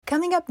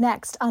Coming up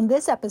next on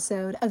this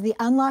episode of the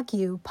Unlock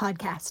You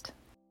podcast.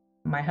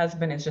 My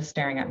husband is just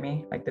staring at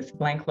me, like this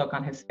blank look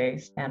on his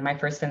face. And my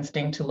first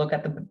instinct to look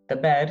at the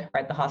bed,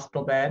 right, the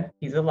hospital bed.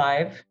 He's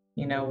alive.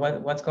 You know,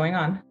 what's going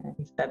on? And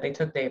he said, they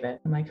took David.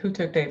 I'm like, who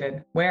took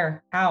David?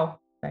 Where? How?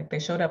 Like, they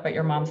showed up at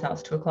your mom's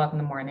house 2:00 in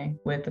the morning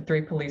with the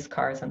 3 police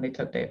cars and they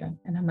took David.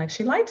 And I'm like,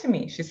 she lied to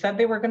me. She said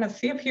they were going to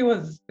see if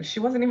she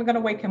wasn't even going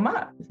to wake him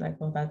up. He's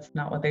like, well, that's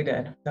not what they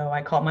did. So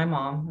I called my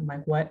mom. I'm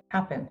like, what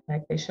happened?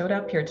 Like, they showed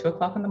up here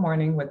 2:00 in the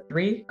morning with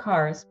 3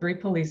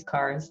 police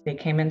cars. They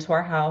came into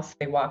our house.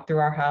 They walked through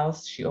our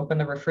house. She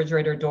opened the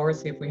refrigerator door to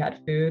see if we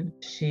had food.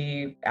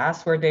 She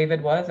asked where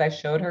David was. I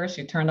showed her.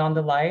 She turned on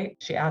the light.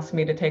 She asked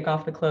me to take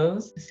off the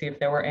clothes to see if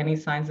there were any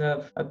signs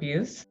of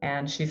abuse.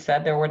 And she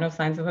said there were no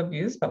signs of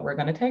abuse, but we're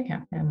going to take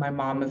him. And my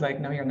mom was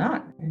like, no, you're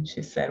not. And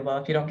she said, well,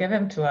 if you don't give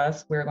him to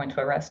us, we're going to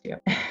arrest you.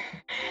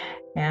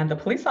 And the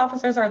police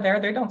officers are there.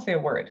 They don't say a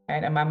word.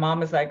 Right? And my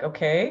mom is like,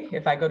 okay,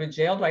 if I go to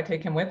jail, do I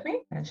take him with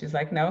me? And she's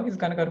like, no, he's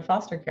going to go to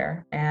foster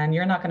care. And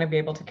you're not going to be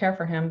able to care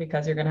for him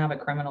because you're going to have a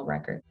criminal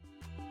record.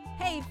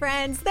 Hey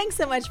friends, thanks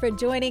so much for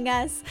joining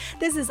us.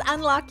 This is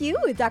Unlock You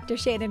with Dr.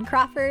 Shannon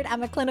Crawford.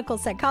 I'm a clinical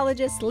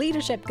psychologist,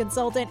 leadership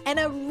consultant, and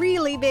a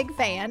really big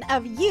fan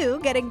of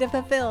you getting to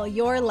fulfill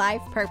your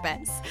life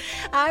purpose.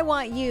 I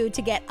want you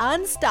to get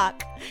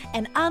unstuck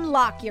and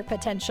unlock your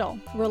potential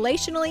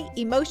relationally,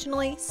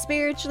 emotionally,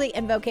 spiritually,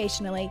 and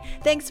vocationally.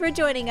 Thanks for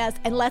joining us,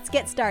 and let's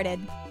get started.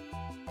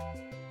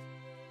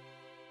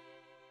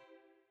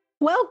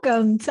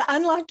 Welcome to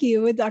Unlock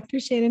You with Dr.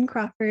 Shannon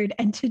Crawford.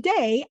 And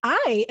today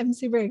I am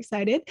super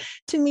excited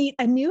to meet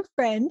a new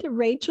friend,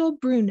 Rachel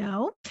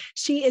Bruno.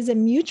 She is a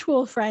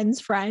mutual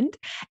friend's friend.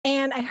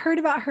 And I heard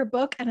about her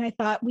book and I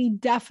thought we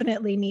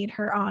definitely need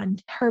her on.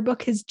 Her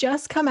book has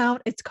just come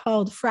out. It's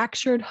called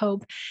Fractured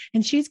Hope.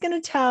 And she's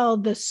going to tell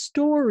the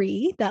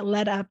story that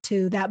led up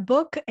to that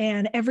book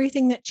and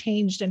everything that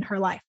changed in her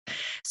life.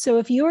 So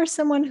if you are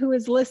someone who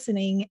is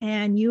listening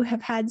and you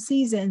have had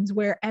seasons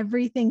where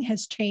everything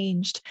has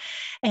changed,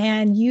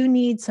 and you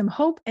need some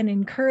hope and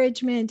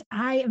encouragement,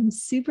 I am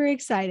super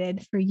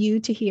excited for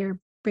you to hear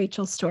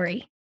Rachel's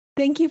story.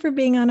 Thank you for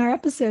being on our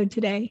episode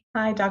today.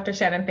 Hi, Dr.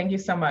 Shannon. Thank you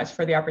so much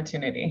for the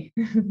opportunity.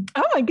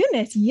 Oh my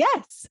goodness.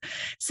 Yes.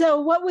 So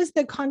what was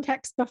the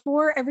context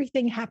before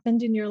everything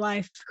happened in your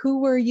life? Who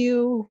were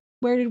you?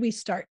 Where did we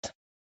start?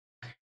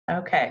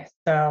 Okay.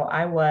 So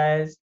I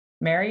was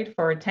married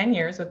for 10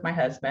 years with my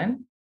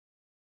husband.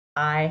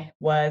 I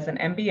was an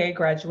MBA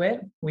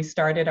graduate. We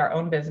started our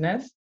own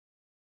business.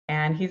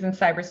 And he's in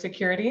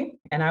cybersecurity,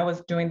 and I was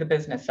doing the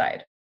business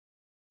side.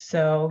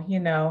 So, you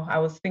know, I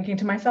was thinking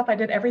to myself, I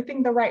did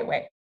everything the right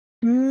way,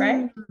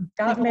 right?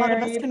 Got married, a lot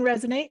of us can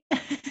resonate.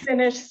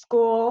 Finished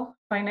school,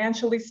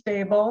 financially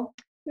stable.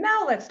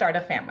 Now let's start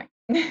a family.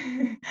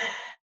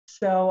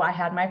 So I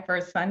had my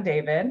first son,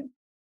 David,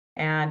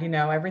 and, you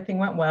know, everything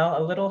went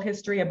well. A little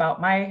history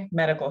about my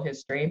medical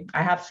history.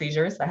 I have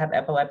seizures. I have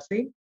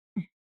epilepsy.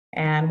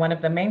 And one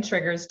of the main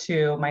triggers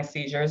to my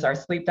seizures are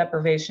sleep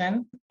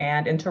deprivation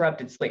and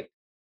interrupted sleep.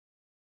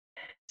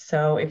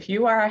 So if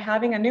you are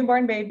having a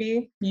newborn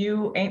baby,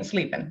 you ain't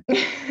sleeping.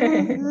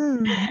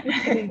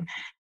 Okay.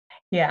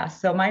 Yeah,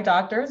 so my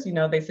doctors, you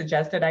know, they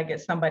suggested I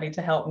get somebody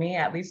to help me,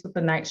 at least with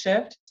the night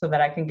shift, so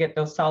that I can get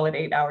those solid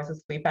 8 hours of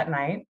sleep at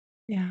night.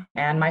 Yeah.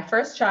 And my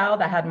first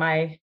child, I had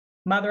my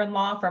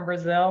mother-in-law from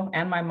Brazil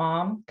and my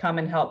mom come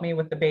and help me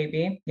with the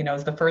baby. You know, it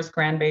was the first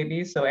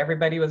grandbaby, so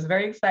everybody was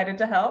very excited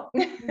to help.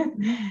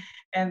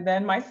 And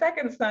then my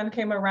second son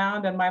came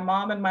around and my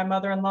mom and my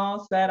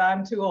mother-in-law said,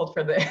 I'm too old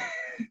for this.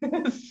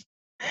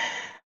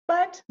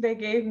 But they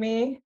gave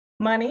me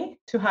money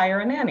to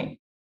hire a nanny.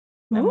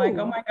 I'm like,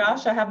 oh my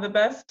gosh, I have the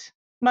best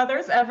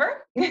mothers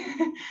ever.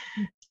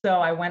 So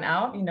I went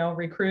out, you know,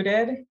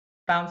 recruited,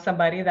 found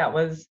somebody that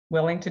was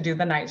willing to do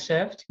the night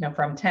shift, you know,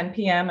 from 10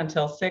 p.m.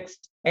 until 6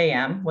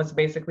 a.m. was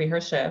basically her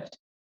shift.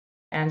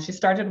 And she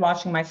started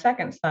watching my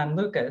second son,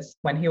 Lucas,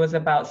 when he was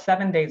about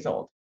 7 days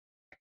old.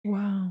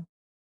 Wow.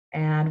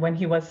 And when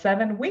he was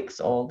 7 weeks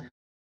old,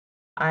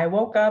 I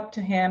woke up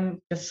to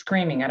him just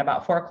screaming at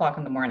about 4:00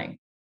 in the morning.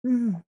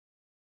 I'm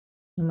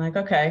like,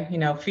 okay, you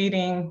know,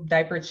 feeding,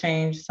 diaper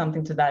change,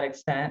 something to that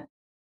extent.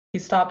 He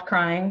stopped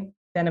crying.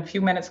 Then a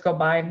few minutes go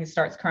by and he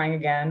starts crying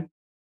again.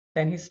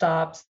 Then he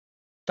stops,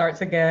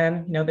 starts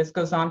again. You know, this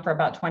goes on for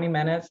about 20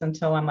 minutes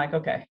until I'm like,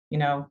 okay, you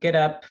know, get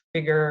up,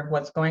 figure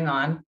what's going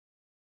on.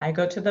 I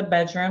go to the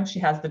bedroom. She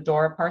has the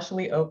door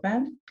partially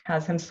open,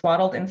 has him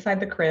swaddled inside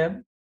the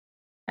crib,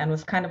 and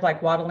was kind of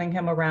like waddling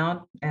him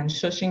around and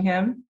shushing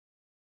him.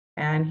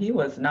 And he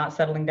was not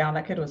settling down.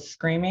 That kid was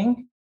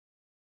screaming.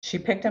 She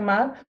picked him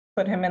up,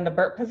 put him in the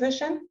burp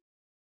position.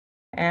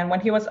 And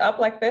when he was up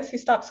like this, he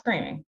stopped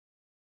screaming.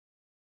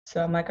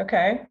 So I'm like,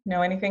 okay,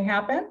 know anything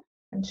happened?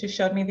 And she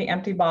showed me the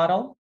empty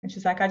bottle. And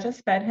she's like, I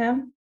just fed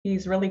him.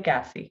 He's really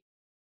gassy.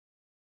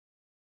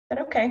 I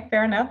said, okay,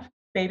 fair enough.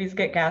 Babies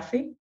get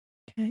gassy.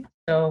 Okay.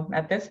 So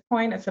at this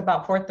point, it's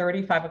about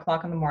 4:30,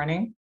 5:00 in the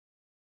morning.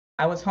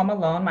 I was home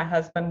alone. My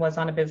husband was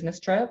on a business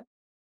trip.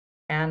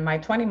 And my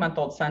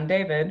 20-month-old son,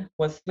 David,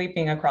 was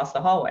sleeping across the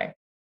hallway.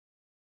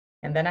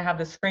 And then I have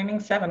the screaming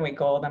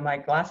 7-week-old. I'm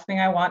like, last thing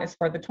I want is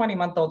for the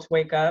 20-month-old to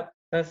wake up.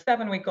 The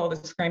 7-week-old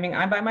is screaming,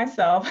 I'm by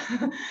myself.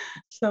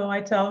 So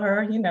I tell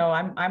her,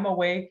 I'm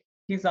awake.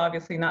 He's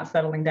obviously not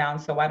settling down.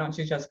 So why don't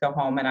you just go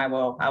home and I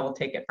will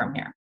take it from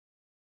here.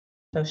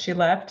 So she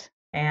left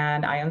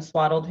and I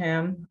unswaddled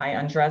him. I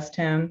undressed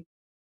him,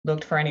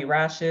 looked for any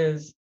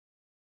rashes,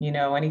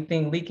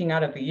 anything leaking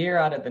out of the ear,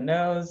 out of the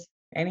nose,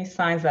 any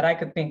signs that I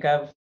could think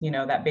of,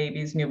 that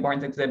babies,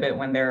 newborns exhibit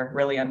when they're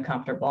really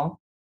uncomfortable.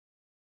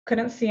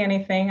 Couldn't see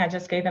anything. I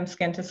just gave him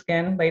skin to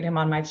skin, laid him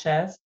on my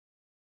chest,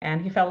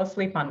 and he fell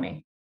asleep on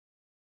me.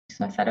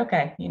 So I said,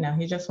 okay,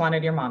 he just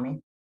wanted your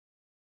mommy.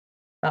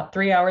 About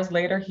 3 hours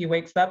later, he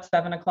wakes up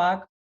 7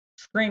 o'clock,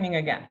 screaming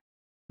again.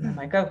 And I'm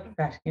like, oh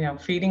gosh,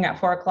 feeding at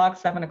 4 o'clock,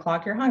 7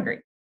 o'clock, you're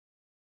hungry.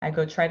 I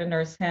go try to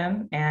nurse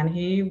him and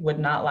he would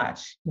not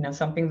latch,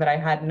 something that I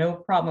had no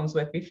problems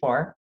with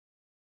before.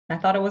 I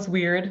thought it was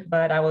weird,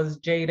 but I was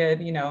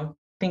jaded,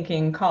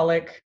 thinking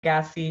colic,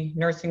 gassy,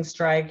 nursing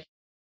strike.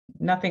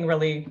 Nothing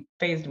really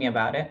fazed me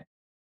about it.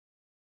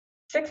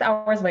 6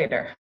 hours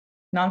later,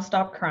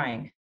 nonstop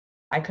crying.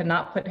 I could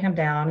not put him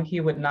down. He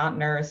would not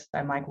nurse.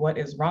 I'm like, what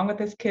is wrong with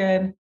this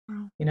kid?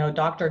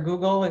 Dr.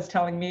 Google is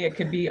telling me it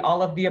could be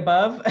all of the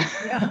above,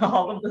 Yeah.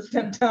 all of the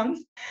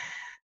symptoms.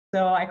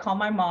 So I call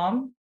my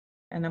mom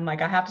and I'm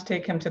like, I have to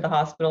take him to the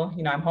hospital.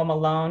 I'm home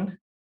alone.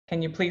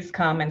 Can you please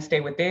come and stay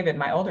with David,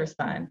 my older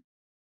son?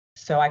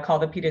 So I call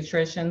the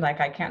pediatrician,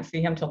 like, I can't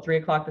see him till 3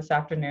 o'clock this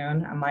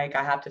afternoon. I'm like,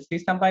 I have to see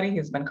somebody.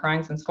 He's been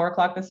crying since 4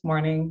 o'clock this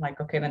morning. Like,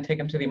 okay, then take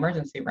him to the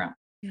emergency room.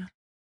 Yeah.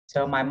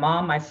 So my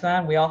mom, my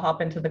son, we all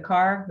hop into the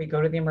car. We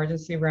go to the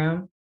emergency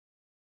room,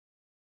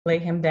 lay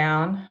him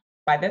down.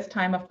 By this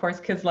time, of course,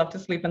 kids love to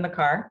sleep in the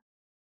car.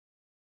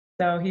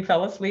 So he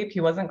fell asleep. He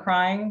wasn't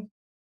crying.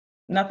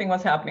 Nothing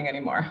was happening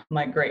anymore. I'm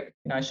like, great.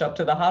 I show up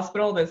to the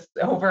hospital, this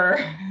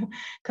over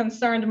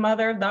concerned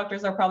mother.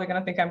 Doctors are probably going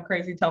to think I'm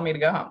crazy, tell me to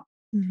go home.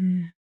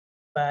 Mm-hmm.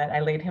 But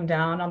I laid him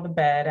down on the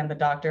bed and the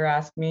doctor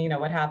asked me,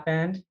 what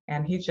happened?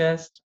 And he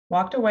just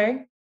walked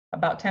away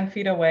about 10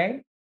 feet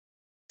away,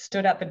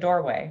 stood at the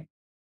doorway.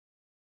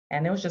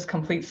 And it was just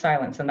complete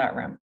silence in that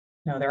room.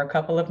 There were a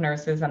couple of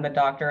nurses and the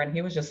doctor, and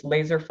he was just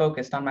laser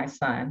focused on my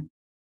son.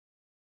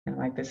 And I'm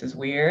like, this is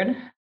weird.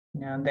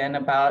 And then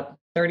about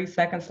 30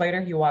 seconds later,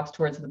 he walks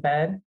towards the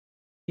bed.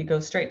 He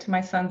goes straight to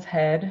my son's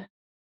head,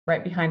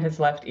 right behind his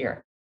left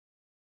ear.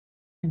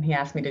 And he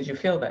asked me, did you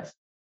feel this?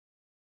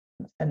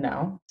 I said,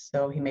 no.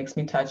 So he makes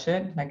me touch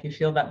it. Like, you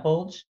feel that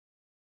bulge?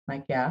 I'm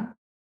like, yeah.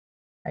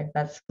 Like,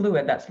 that's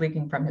fluid that's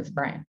leaking from his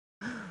brain.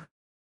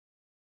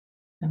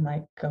 I'm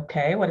like,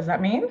 okay, what does that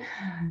mean?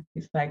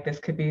 He's like, this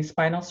could be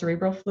spinal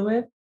cerebral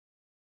fluid,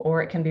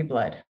 or it can be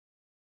blood.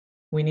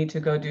 We need to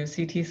go do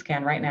CT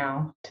scan right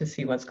now to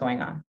see what's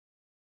going on.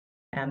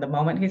 And the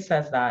moment he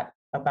says that,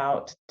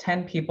 about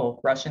 10 people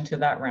rush into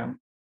that room.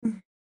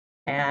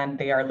 And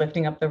they are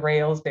lifting up the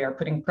rails. They are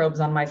putting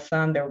probes on my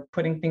son. They're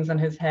putting things on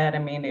his head. I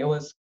mean, it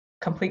was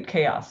complete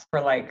chaos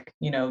for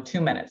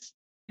 2 minutes.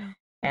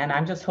 And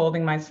I'm just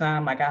holding my son.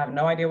 I'm like, I have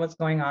no idea what's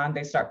going on.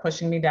 They start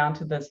pushing me down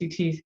to the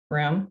CT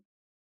room.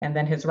 And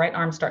then his right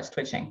arm starts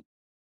twitching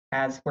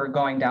as we're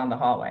going down the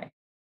hallway.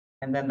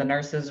 And then the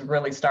nurses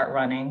really start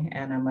running.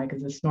 And I'm like,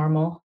 is this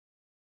normal?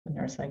 The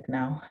nurse like,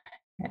 no.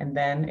 And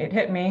then it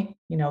hit me,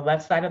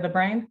 left side of the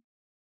brain,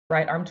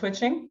 right arm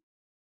twitching.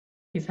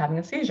 He's having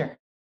a seizure.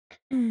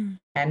 And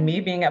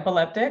me being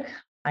epileptic,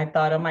 I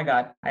thought, oh my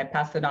God, I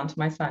passed it on to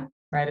my son,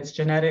 right? It's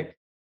genetic,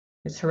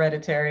 it's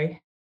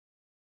hereditary.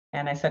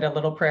 And I said a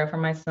little prayer for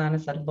my son. I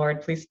said,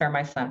 Lord, please spare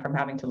my son from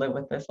having to live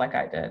with this like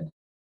I did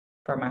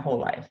for my whole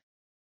life.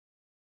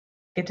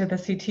 Get to the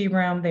CT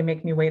room, they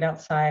make me wait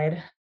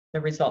outside. The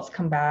results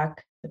come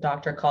back. The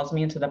doctor calls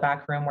me into the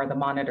back room where the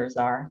monitors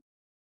are.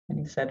 And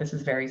he said, this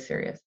is very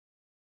serious.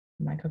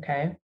 I'm like,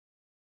 okay.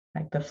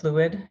 Like, the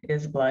fluid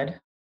is blood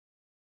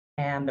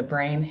and the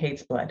brain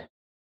hates blood.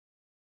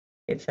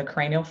 It's a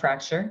cranial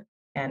fracture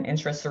and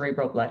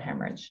intracerebral blood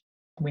hemorrhage.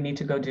 We need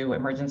to go do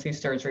emergency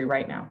surgery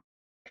right now.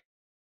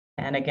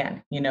 And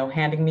again,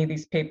 handing me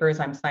these papers,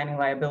 I'm signing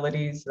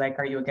liabilities. Like,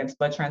 are you against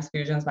blood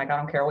transfusions? Like, I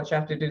don't care what you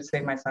have to do to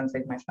save my son,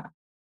 save my son.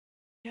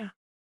 Yeah.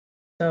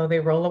 So they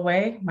roll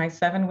away my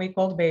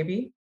 7-week-old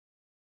baby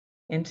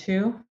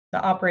into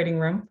the operating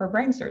room for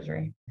brain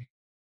surgery.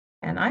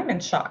 And I'm in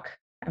shock.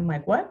 I'm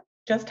like, what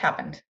just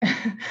happened?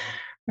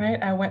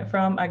 Right? I went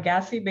from a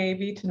gassy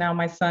baby to now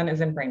my son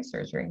is in brain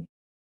surgery.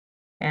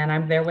 And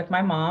I'm there with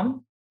my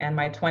mom and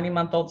my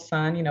 20-month-old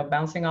son,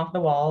 bouncing off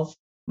the walls.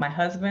 My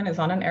husband is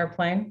on an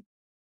airplane,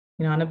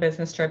 on a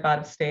business trip out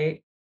of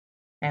state.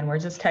 And we're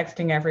just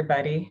texting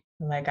everybody,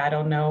 like, I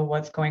don't know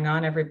what's going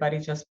on. Everybody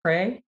just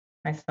pray.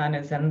 My son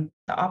is in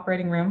the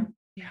operating room.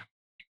 Yeah.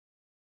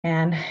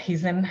 And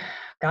he's in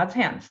God's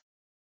hands.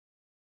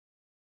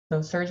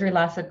 So surgery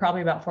lasted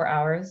probably about 4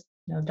 hours.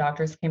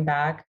 Doctors came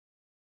back,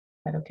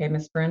 said, okay,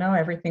 Miss Bruno,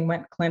 everything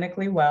went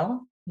clinically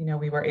well.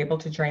 We were able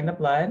to drain the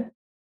blood.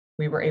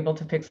 We were able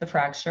to fix the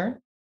fracture.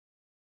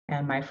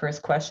 And my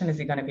first question, is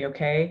he going to be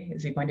okay?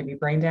 Is he going to be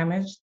brain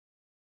damaged?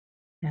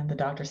 And the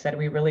doctor said,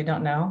 we really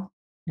don't know.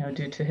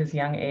 due to his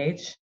young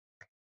age.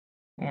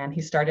 And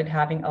he started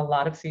having a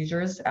lot of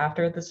seizures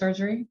after the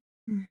surgery.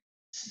 Mm.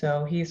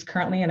 So he's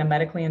currently in a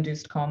medically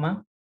induced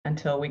coma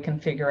until we can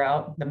figure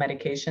out the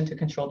medication to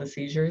control the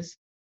seizures.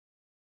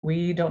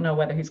 We don't know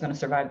whether he's going to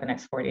survive the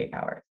next 48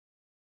 hours.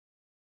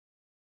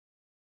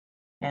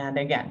 And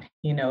again,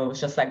 it was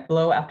just like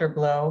blow after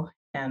blow,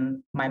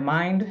 and my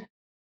mind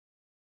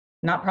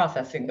not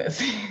processing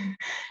this.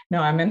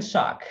 No, I'm in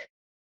shock.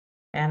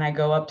 And I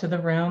go up to the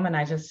room and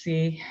I just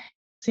see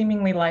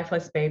seemingly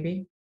lifeless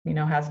baby,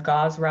 has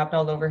gauze wrapped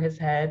all over his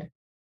head,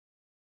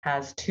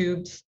 has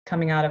tubes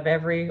coming out of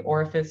every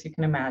orifice you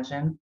can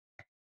imagine.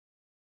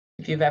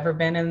 If you've ever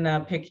been in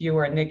the PICU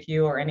or a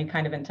NICU or any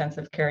kind of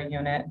intensive care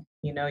unit,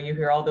 you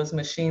hear all those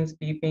machines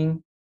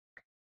beeping,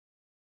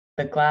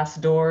 the glass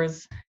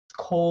doors, it's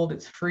cold,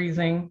 it's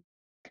freezing.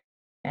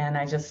 And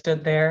I just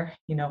stood there,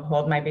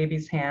 hold my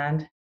baby's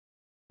hand.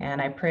 And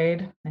I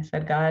prayed. I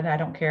said, God, I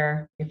don't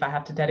care if I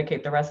have to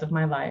dedicate the rest of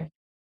my life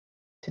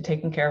to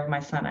taking care of my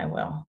son, I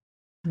will.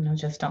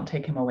 Just don't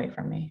take him away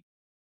from me.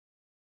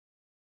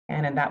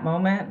 And in that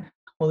moment,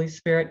 Holy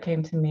Spirit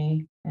came to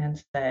me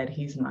and said,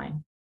 he's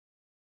mine.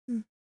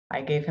 Mm.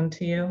 I gave him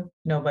to you.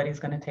 Nobody's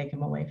going to take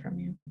him away from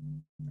you.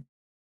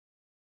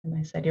 And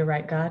I said, you're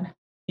right, God.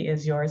 He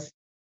is yours.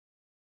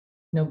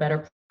 No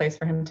better place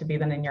for him to be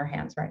than in your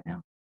hands right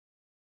now.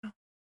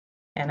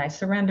 And I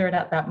surrendered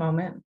at that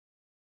moment.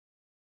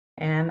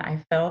 And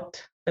I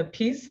felt the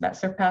peace that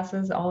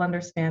surpasses all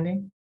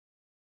understanding.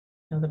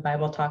 The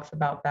Bible talks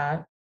about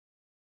that.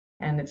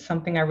 And it's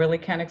something I really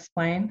can't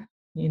explain.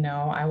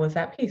 I was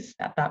at peace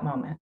at that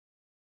moment.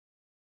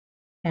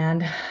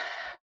 And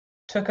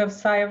took a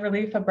sigh of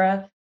relief, a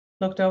breath,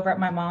 looked over at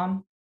my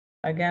mom.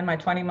 Again, my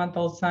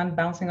 20-month-old son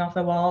bouncing off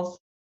the walls.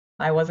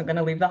 I wasn't going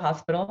to leave the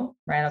hospital,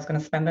 right? I was going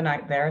to spend the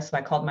night there. So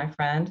I called my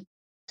friend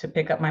to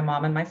pick up my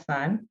mom and my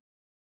son.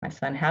 My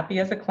son, happy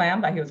as a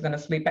clam that he was going to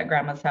sleep at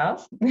grandma's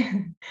house.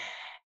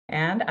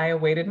 And I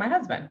awaited my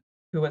husband,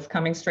 who was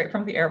coming straight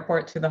from the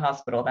airport to the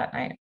hospital that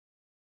night.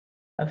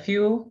 A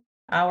few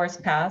hours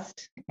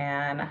passed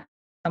and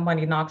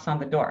somebody knocks on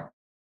the door.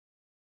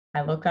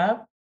 I look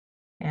up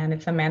and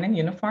it's a man in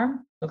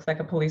uniform, looks like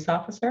a police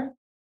officer,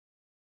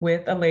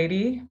 with a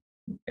lady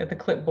at the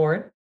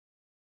clipboard.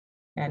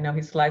 And no,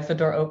 he slides the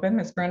door open.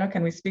 Miss Bruno,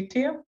 can we speak to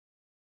you?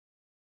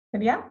 I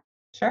said, yeah,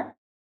 sure.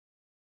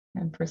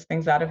 And first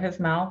things out of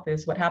his mouth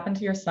is, what happened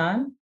to your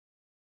son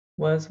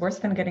was worse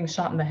than getting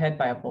shot in the head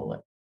by a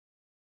bullet.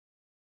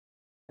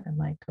 And I'm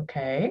like,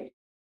 okay,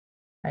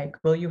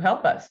 will you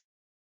help us?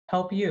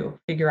 Help you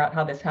figure out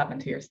how this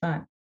happened to your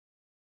son?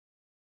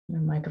 And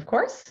I'm like, of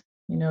course,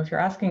 if you're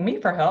asking me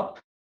for help,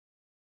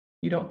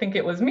 you don't think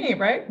it was me,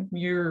 right?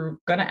 You're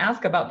going to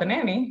ask about the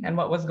nanny and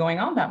what was going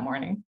on that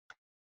morning.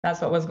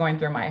 That's what was going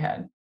through my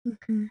head.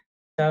 Mm-hmm.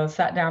 So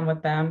sat down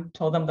with them,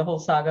 told them the whole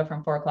saga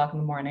from 4 o'clock in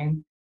the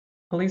morning.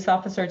 Police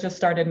officer just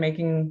started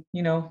making,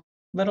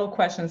 little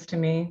questions to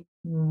me.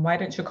 Why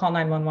didn't you call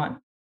 911?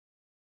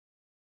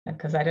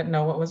 Because I didn't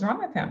know what was wrong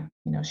with him.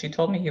 She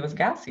told me he was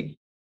gassy.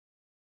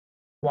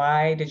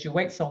 Why did you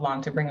wait so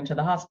long to bring him to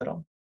the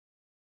hospital?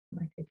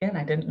 Like, again,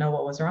 I didn't know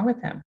what was wrong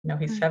with him.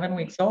 He's 7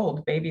 weeks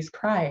old. Babies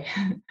cry.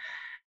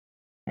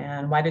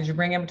 And why did you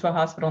bring him to a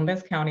hospital in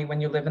this county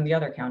when you live in the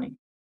other county?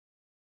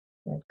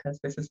 Because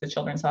this is the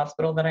children's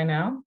hospital that I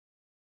know.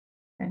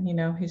 And,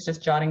 he's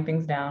just jotting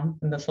things down.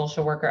 And the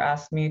social worker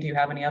asked me, do you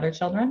have any other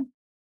children?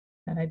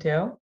 And I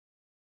do.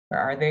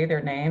 Where are they?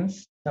 Their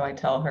names. So I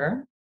tell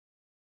her.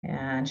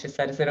 And she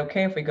said, is it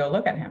okay if we go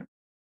look at him?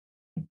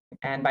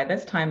 And by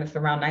this time, it's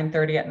around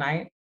 9:30 at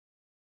night.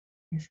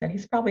 I said,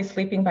 he's probably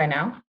sleeping by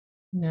now.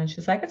 And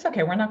she's like, it's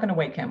okay. We're not going to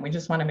wake him. We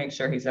just want to make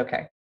sure he's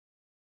okay.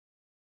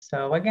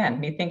 So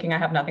again, me thinking I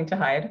have nothing to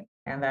hide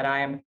and that I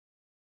am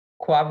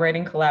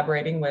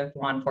collaborating with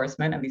law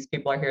enforcement, and these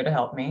people are here to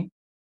help me.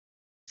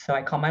 So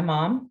I call my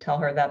mom, tell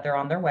her that they're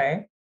on their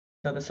way.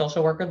 So the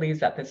social worker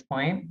leaves at this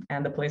point,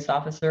 and the police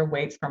officer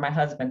waits for my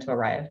husband to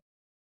arrive.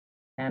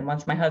 And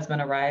once my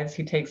husband arrives,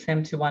 he takes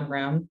him to one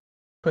room,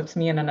 puts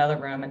me in another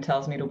room, and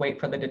tells me to wait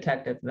for the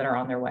detectives that are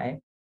on their way.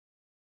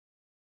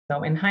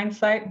 So in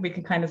hindsight, we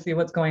can kind of see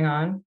what's going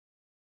on.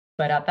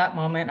 But at that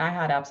moment, I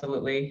had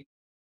absolutely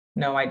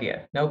no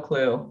idea, no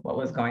clue what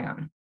was going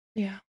on.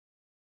 Yeah.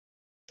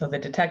 So the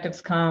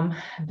detectives come,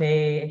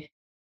 they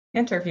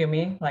interview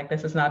me, like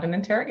this is not an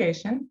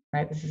interrogation,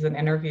 right? This is an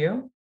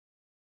interview.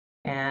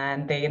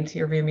 And they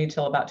interview me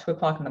till about 2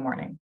 o'clock in the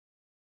morning.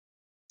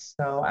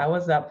 So I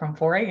was up from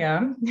 4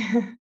 a.m.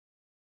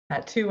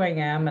 at 2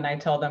 a.m. and I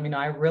tell them,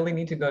 I really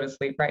need to go to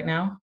sleep right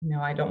now.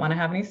 I don't want to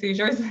have any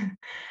seizures.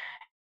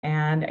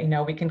 And,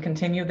 we can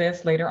continue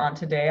this later on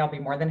today. I'll be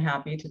more than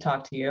happy to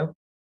talk to you.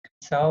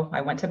 So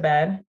I went to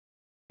bed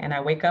and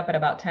I wake up at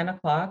about 10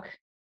 o'clock.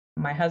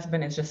 My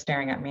husband is just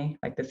staring at me,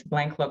 like this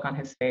blank look on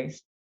his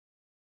face.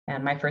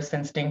 And my first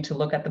instinct to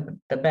look at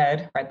the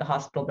bed, right, the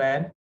hospital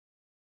bed,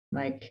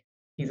 like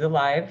he's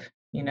alive,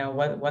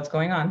 what's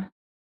going on?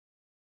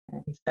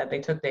 And he said, they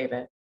took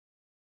David.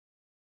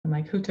 I'm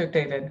like, who took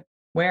David?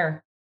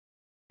 Where?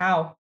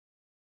 How?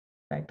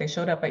 Like, they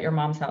showed up at your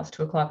mom's house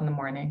 2 o'clock in the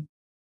morning.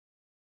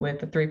 with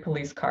the 3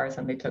 police cars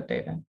and they took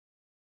David.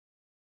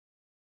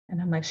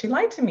 And I'm like, she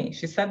lied to me.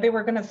 She said they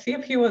were going to see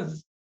if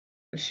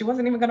she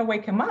wasn't even going to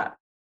wake him up.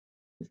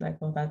 He's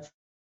like, well, that's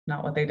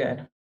not what they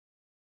did.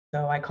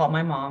 So I called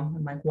my mom.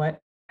 I'm like, what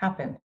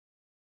happened?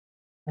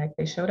 Like,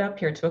 they showed up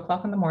here 2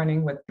 o'clock in the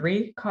morning with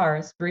 3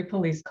 cars, 3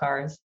 police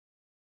cars.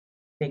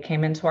 They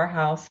came into our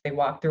house. They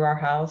walked through our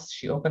house.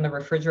 She opened the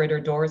refrigerator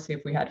door, see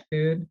if we had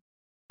food.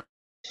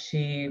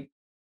 She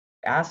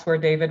asked where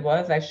David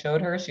was. I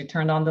showed her. She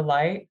turned on the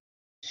light.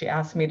 She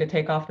asked me to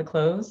take off the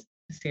clothes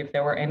to see if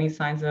there were any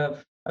signs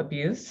of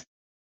abuse.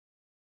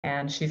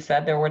 And she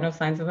said there were no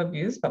signs of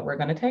abuse, but we're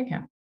going to take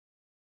him.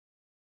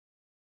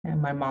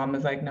 And my mom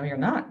was like, no, you're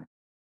not.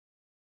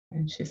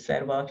 And she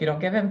said, well, if you don't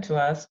give him to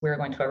us, we're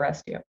going to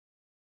arrest you.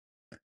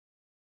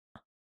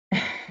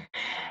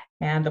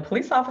 And the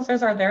police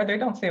officers are there. They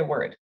don't say a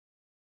word.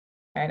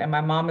 Right? And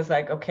my mom is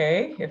like,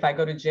 okay, if I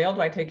go to jail,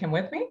 do I take him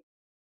with me?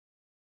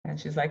 And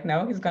she's like,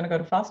 no, he's going to go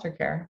to foster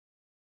care.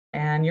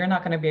 And you're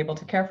not going to be able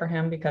to care for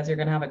him because you're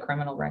going to have a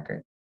criminal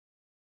record.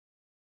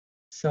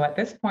 So at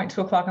this point,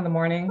 2 o'clock in the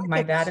morning,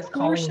 my dad is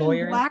calling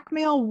lawyers.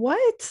 Blackmail,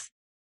 what?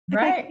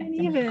 Right.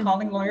 And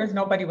calling lawyers.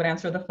 Nobody would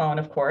answer the phone,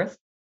 of course.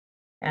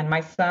 And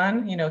my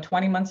son,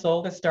 20 months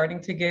old, is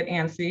starting to get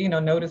antsy,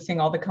 noticing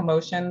all the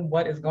commotion.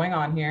 What is going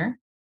on here?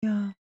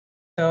 Yeah.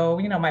 So,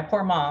 my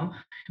poor mom,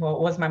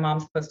 what was my mom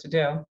supposed to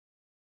do?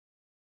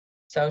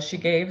 So she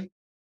gave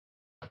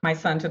my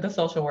son to the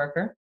social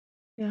worker.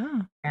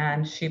 Yeah.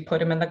 And she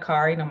put him in the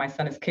car. My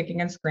son is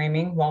kicking and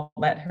screaming, won't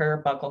let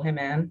her buckle him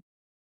in.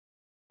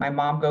 My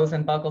mom goes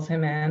and buckles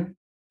him in,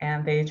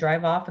 and they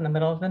drive off in the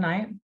middle of the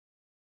night.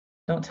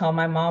 Don't tell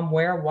my mom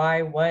where,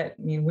 why, what.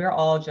 I mean, we're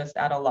all just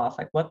at a loss.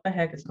 Like, what the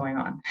heck is going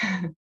on?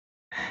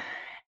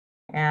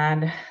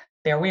 And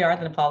there we are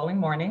the following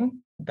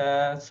morning.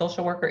 The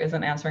social worker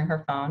isn't answering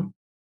her phone.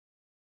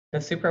 The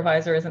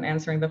supervisor isn't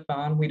answering the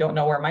phone. We don't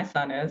know where my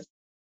son is.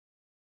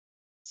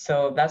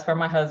 So that's where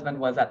my husband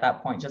was at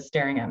that point, just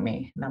staring at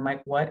me. And I'm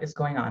like, what is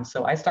going on?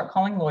 So I start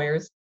calling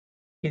lawyers.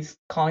 He's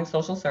calling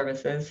social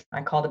services.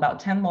 I called about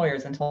 10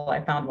 lawyers until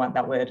I found one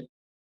that would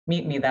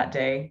meet me that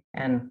day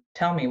and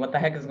tell me what the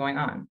heck is going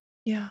on.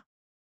 Yeah.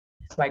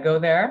 So I go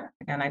there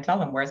and I tell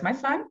him, where's my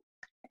son?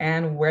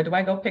 And where do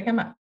I go pick him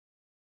up?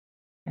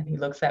 And he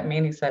looks at me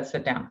and he says,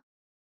 sit down.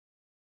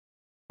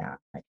 Yeah,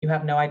 like, you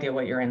have no idea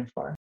what you're in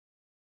for.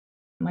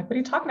 I'm like, what are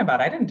you talking about?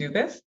 I didn't do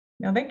this.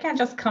 They can't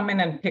just come in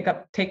and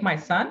take my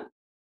son.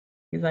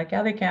 He's like,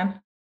 yeah, they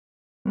can.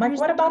 I'm like,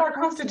 what about our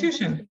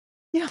Constitution?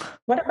 Yeah.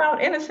 What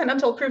about innocent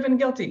until proven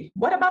guilty?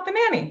 What about the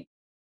nanny?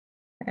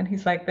 And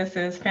he's like, this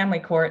is family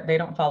court. They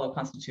don't follow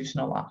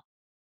constitutional law.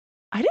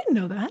 I didn't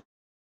know that.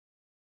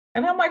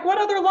 And I'm like, what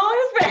other law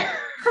is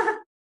there?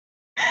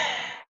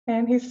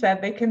 And he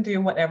said they can do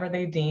whatever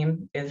they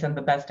deem is in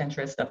the best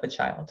interest of the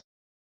child.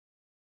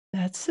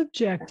 That's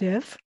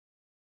subjective.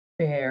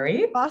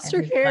 Very.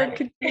 Foster care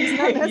is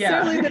not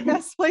necessarily the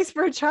best place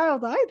for a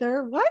child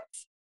either. What?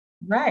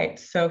 Right.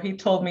 So he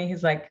told me,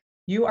 he's like,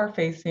 you are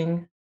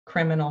facing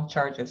criminal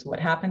charges. What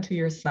happened to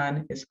your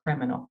son is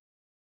criminal.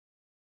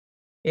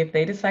 If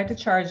they decide to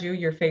charge you,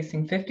 you're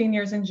facing 15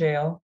 years in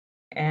jail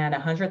and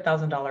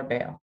 $100,000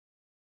 bail.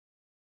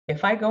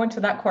 If I go into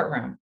that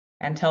courtroom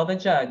and tell the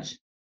judge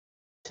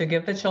to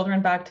give the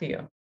children back to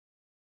you,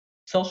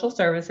 social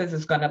services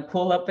is going to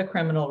pull up the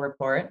criminal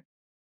report,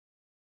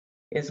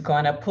 is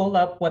going to pull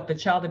up what the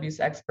child abuse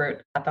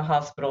expert at the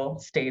hospital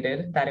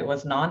stated, that it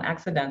was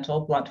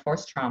non-accidental blunt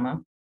force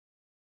trauma.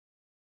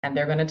 And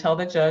they're going to tell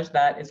the judge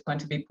that it's going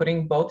to be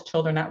putting both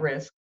children at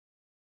risk.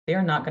 They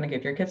are not going to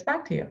give your kids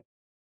back to you.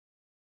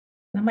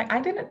 And I'm like,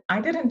 I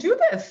didn't do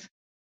this.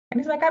 And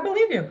he's like, I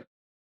believe you.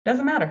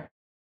 Doesn't matter.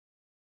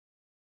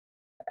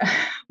 I'm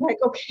like,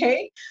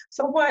 okay,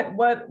 so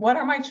what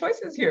are my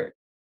choices here?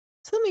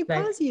 So let me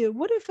pause you.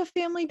 What if a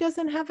family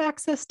doesn't have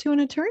access to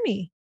an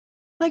attorney?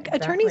 Like,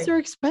 attorneys are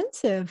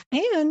expensive,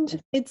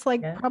 and it's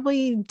like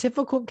probably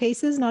difficult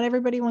cases not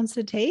everybody wants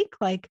to take.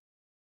 Like,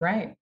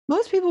 right.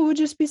 Most people would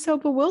just be so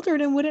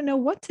bewildered and wouldn't know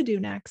what to do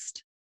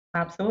next.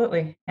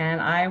 Absolutely. And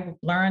I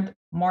learned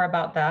more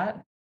about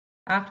that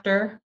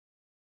after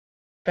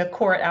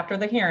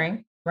the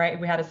hearing, right?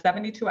 We had a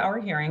 72-hour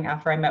hearing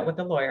after I met with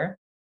the lawyer.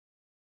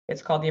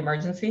 It's called the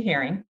emergency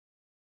hearing.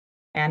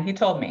 And he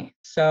told me,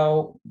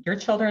 so your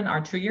children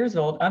are 2 years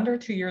old, under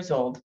 2 years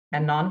old,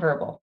 and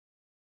nonverbal.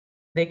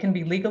 They can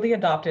be legally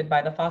adopted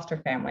by the foster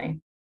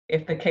family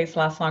if the case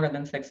lasts longer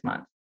than 6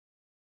 months.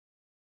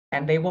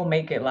 And they will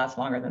make it last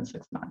longer than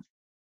 6 months.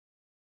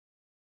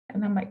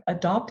 And I'm like,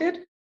 adopted?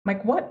 I'm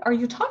like, what are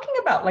you talking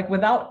about? Like,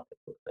 without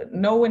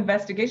no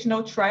investigation,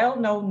 no trial,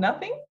 no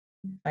nothing?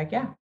 Like,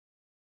 yeah.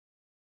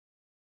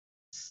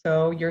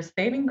 So your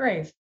saving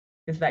grace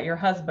is that your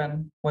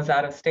husband was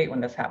out of state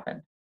when this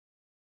happened.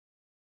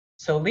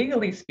 So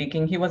legally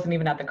speaking, he wasn't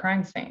even at the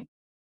crime scene.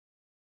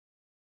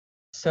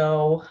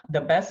 So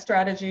the best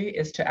strategy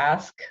is to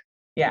ask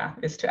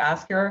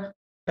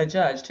the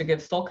judge to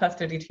give sole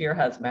custody to your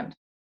husband.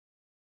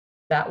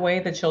 That way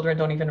the children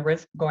don't even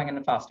risk going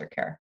into foster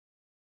care.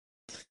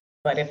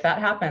 But if that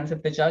happens,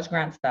 if the judge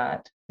grants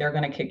that, they're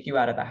going to kick you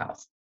out of the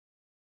house.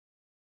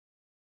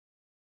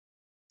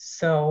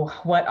 So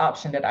what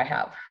option did I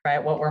have,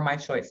 right? What were my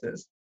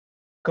choices?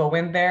 Go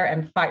in there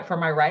and fight for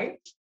my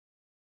rights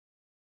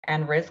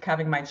and risk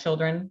having my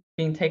children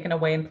being taken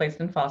away and placed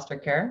in foster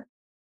care,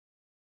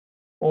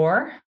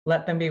 or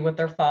let them be with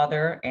their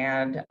father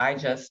and I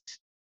just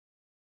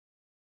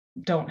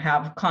don't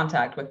have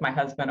contact with my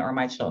husband or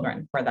my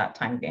children for that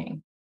time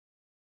being.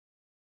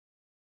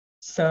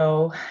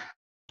 So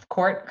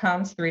court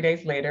comes 3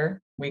 days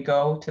later. We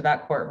go to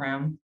that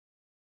courtroom,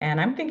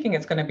 and I'm thinking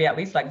it's going to be at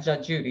least like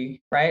Judge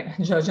Judy, right?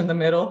 Judge in the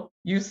middle.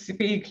 You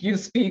speak.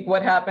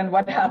 What happened?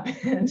 What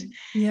happened?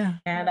 Yeah.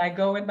 And I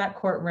go in that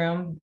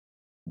courtroom.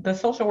 The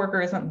social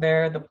worker isn't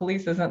there. The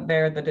police isn't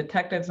there. The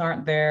detectives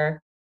aren't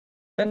there.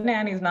 The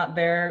nanny's not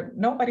there.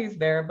 Nobody's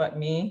there but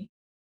me,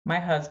 my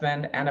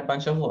husband, and a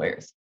bunch of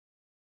lawyers.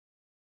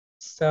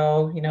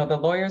 So, the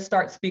lawyers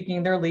start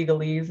speaking their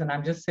legalese, and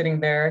I'm just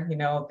sitting there,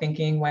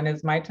 thinking, when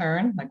is my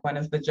turn? Like, when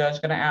is the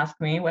judge going to ask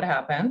me what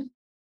happened?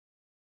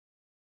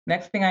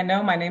 Next thing I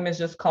know, my name is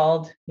just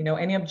called,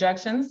 any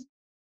objections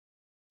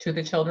to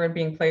the children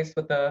being placed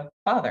with the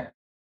father?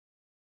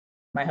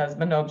 My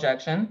husband, no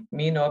objection.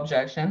 Me, no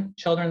objection.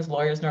 Children's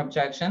lawyers, no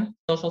objection.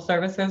 Social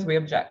services, we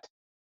object.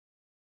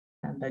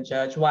 And the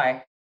judge,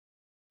 why?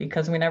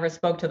 Because we never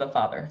spoke to the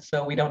father,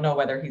 so we don't know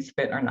whether he's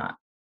fit or not.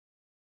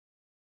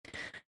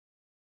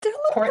 They're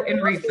like Court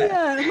in recess.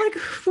 I'm like,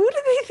 who do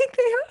they think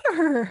they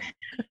are?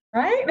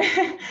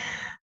 Right?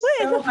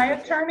 So my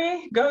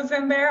attorney goes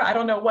in there. I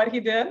don't know what he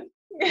did,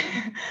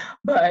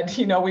 but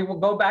we will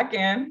go back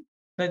in.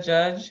 The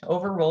judge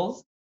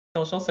overrules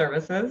social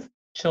services.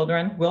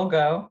 Children will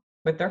go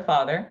with their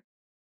father.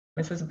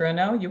 Mrs.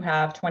 Bruno, you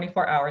have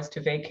 24 hours to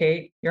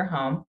vacate your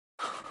home.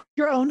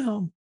 Your own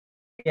home.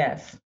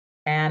 Yes.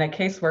 And a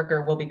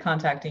caseworker will be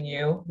contacting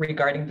you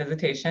regarding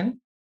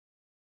visitation.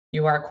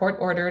 You are court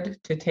ordered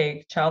to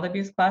take child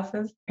abuse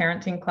classes,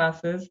 parenting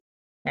classes,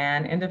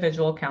 and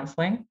individual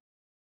counseling.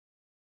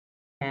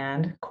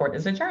 And court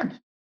is adjourned.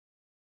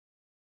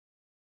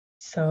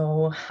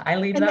 So I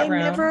leave that room. And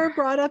they never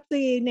brought up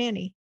the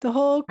nanny, the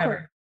whole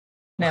court.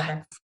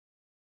 Never.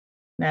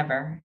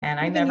 And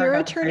I Even never your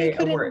got to attorney say a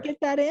couldn't word. get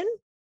that in?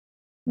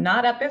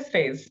 Not at this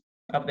phase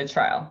of the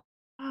trial.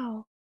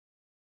 Wow.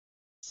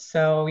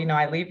 So,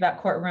 I leave that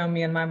courtroom,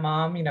 me and my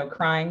mom,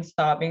 crying,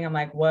 sobbing. I'm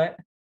like, what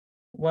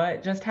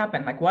just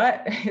happened? Like,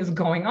 what is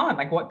going on?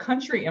 Like, what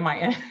country am I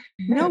in?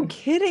 No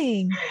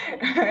kidding.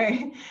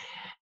 Right?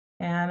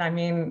 And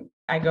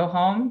I go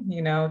home,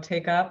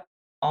 take up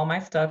all my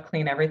stuff,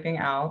 clean everything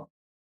out.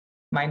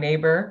 My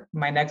neighbor,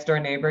 my next door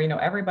neighbor,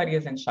 everybody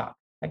is in shock.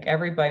 Like,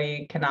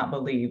 everybody cannot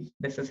believe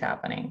this is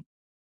happening.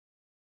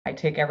 I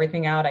take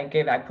everything out.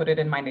 I put it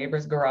in my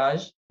neighbor's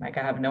garage. Like,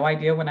 I have no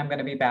idea when I'm going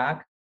to be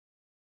back.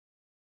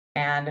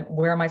 And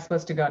where am I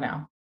supposed to go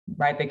now?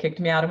 Right? They kicked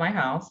me out of my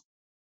house.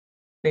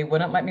 They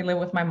wouldn't let me live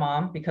with my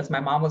mom because my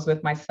mom was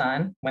with my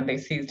son when they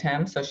seized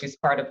him. So she's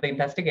part of the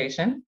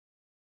investigation.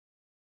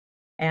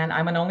 And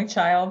I'm an only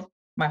child.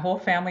 My whole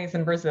family is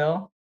in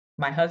Brazil.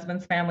 My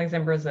husband's family's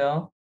in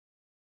Brazil.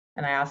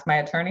 And I asked my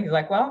attorney, he's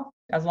like, well,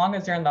 as long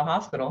as you're in the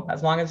hospital,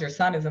 as long as your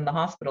son is in the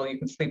hospital, you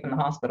can sleep in the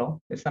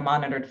hospital. It's a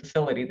monitored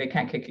facility. They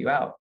can't kick you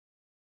out.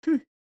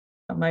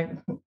 I'm like,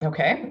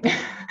 okay.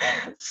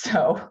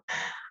 So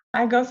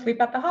I go sleep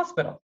at the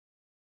hospital.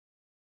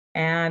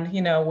 And,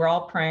 we're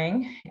all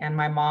praying. And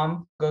my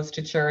mom goes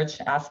to church,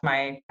 asks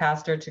my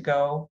pastor to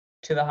go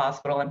to the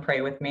hospital and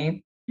pray with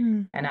me.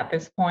 And at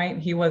this point,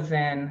 he was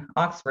in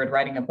Oxford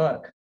writing a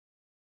book.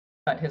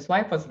 But his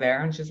wife was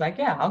there and she's like,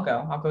 yeah, I'll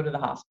go to the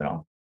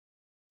hospital.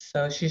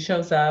 So she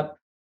shows up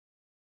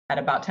at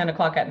about 10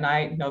 o'clock at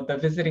night. The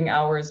visiting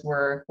hours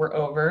were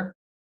over,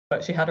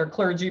 but she had her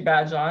clergy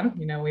badge on.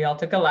 We all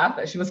took a laugh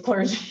that she was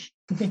clergy.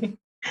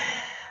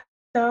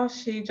 So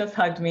she just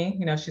hugged me.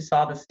 She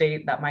saw the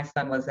state that my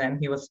son was in.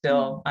 He was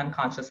still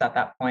unconscious at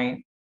that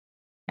point.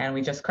 And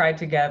we just cried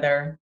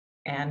together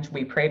and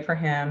we prayed for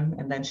him.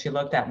 And then she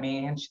looked at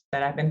me and she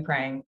said, I've been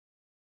praying.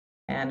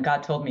 And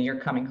God told me you're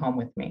coming home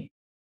with me.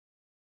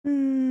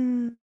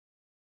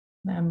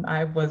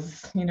 I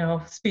was,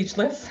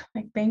 speechless.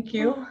 Like, thank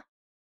you.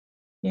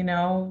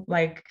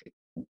 Like,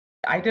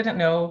 I didn't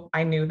know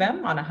I knew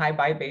them on a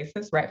hi-bye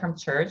basis right from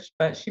church,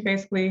 but she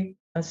basically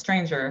a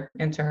stranger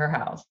into her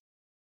house.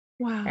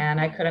 Wow. And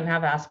I couldn't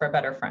have asked for a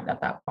better friend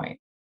at that point.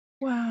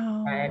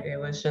 Wow. Right. It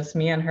was just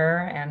me and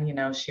her.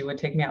 And, she would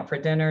take me out for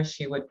dinner.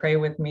 She would pray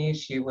with me.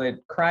 She would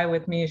cry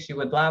with me. She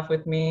would laugh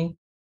with me.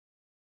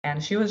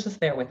 And she was just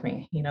there with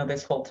me,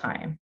 this whole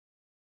time.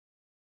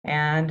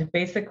 And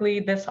basically,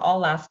 this all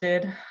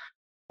lasted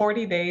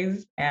 40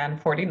 days and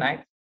 40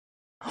 nights.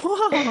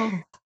 Whoa.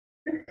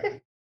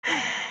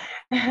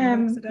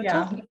 And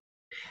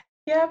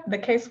the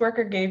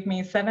caseworker gave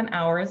me 7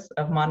 hours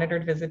of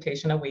monitored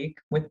visitation a week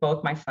with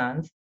both my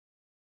sons.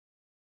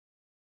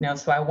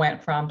 So I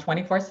went from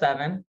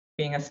 24/7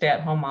 being a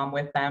stay-at-home mom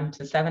with them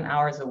to 7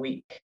 hours a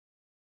week.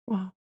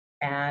 Wow.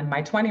 And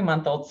my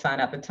 20-month-old son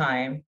at the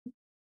time,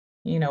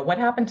 what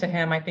happened to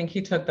him? I think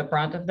he took the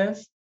brunt of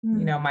this.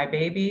 My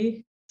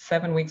baby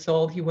 7 weeks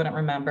old. He wouldn't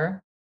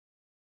remember.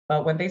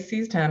 But when they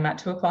seized him at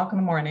 2 o'clock in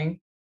the morning,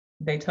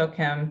 they took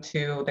him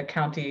to the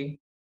county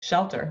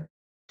shelter,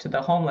 to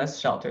the homeless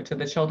shelter, to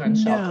the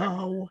children's shelter.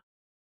 No.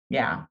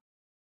 Yeah.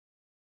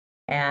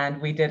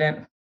 And we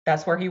didn't,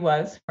 that's where he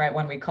was, right?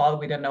 When we called,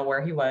 we didn't know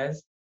where he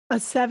was. A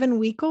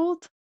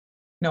 7-week-old?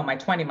 No, my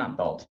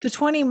 20-month-old. The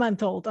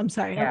 20-month-old. I'm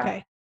sorry. Yeah.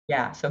 Okay.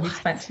 Yeah. So he What?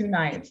 spent 2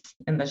 nights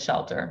in the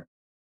shelter.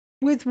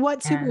 With what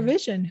And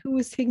supervision? Who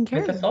was taking care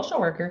with of the him? social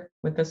worker,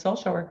 with the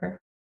social worker.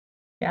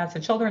 Yeah, it's a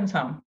children's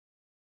home.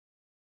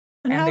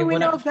 And And how they do we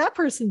know wouldn't, if that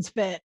person's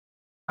fit?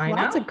 I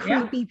Lots of know,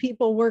 yeah, creepy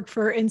people work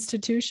for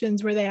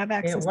institutions where they have it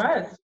access to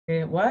was, kids.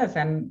 it was.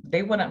 And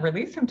they wouldn't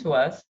release him to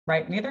us,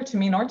 right? Neither to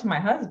me nor to my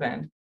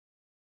husband.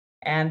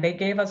 And they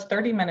gave us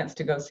 30 minutes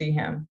to go see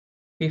him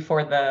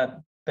before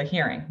the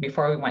hearing,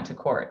 before we went to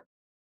court.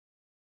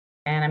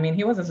 And I mean,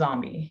 he was a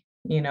zombie,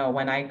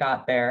 when I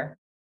got there.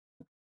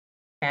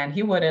 And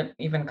he wouldn't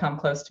even come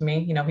close to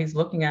me. He's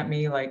looking at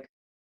me like,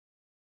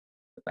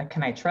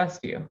 can I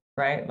trust you?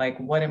 Right? Like,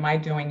 what am I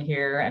doing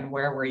here? And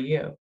where were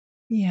you?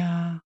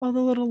 Yeah. All the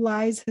little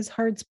lies his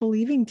heart's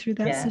believing through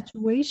that Yeah.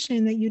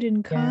 situation, that you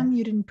didn't Yeah. come,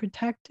 you didn't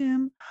protect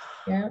him.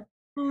 Yeah.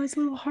 Oh, his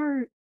little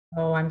heart.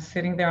 Oh, I'm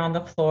sitting there on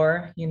the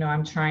floor.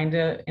 I'm trying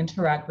to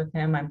interact with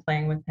him. I'm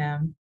playing with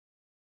him.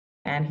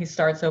 And he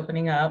starts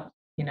opening up,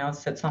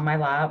 sits on my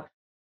lap.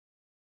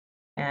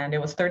 And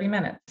it was 30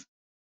 minutes,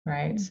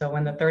 right? So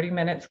when the 30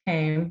 minutes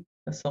came,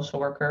 the social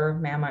worker,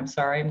 ma'am, I'm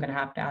sorry, I'm going to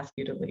have to ask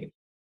you to leave.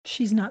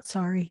 She's not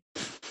sorry.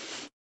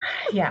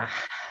 Yeah.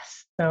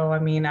 So, I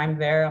mean, I'm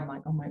there. I'm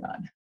like, oh my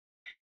God.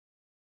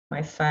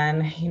 My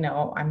son,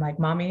 I'm like,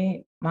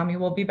 mommy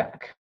will be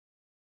back.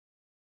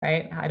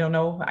 Right. I don't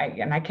know.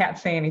 I can't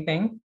say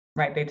anything.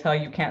 Right. They tell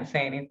you can't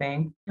say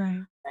anything.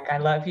 Right. Like, I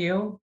love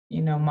you.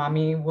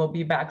 Mommy will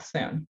be back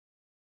soon.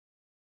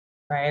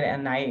 Right.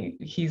 And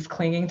he's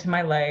clinging to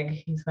my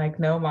leg. He's like,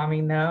 no,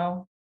 mommy,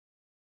 no.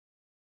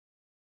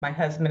 My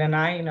husband and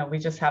I, we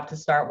just have to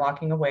start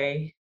walking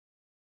away.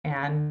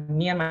 And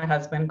me and my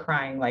husband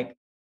crying like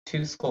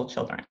two school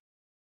children.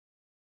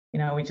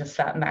 We just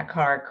sat in that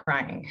car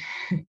crying.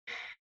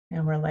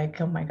 And we're like,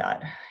 oh my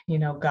God,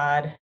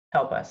 God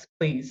help us,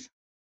 please.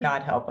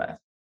 God help us.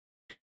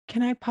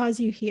 Can I pause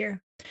you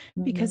here?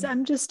 Because Mhm.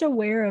 I'm just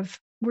aware of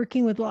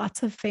working with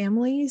lots of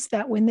families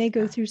that when they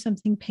go through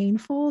something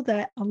painful,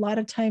 that a lot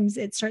of times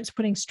it starts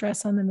putting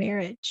stress on the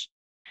marriage.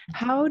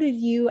 How did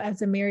you,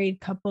 as a married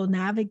couple,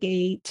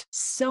 navigate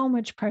so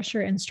much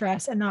pressure and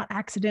stress and not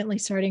accidentally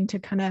starting to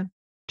kind of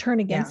turn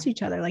Yeah, against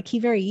each other? Like, he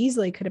very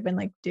easily could have been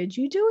like, did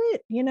you do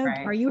it? Are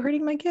right. you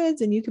hurting my kids?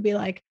 And you could be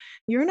like,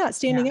 you're not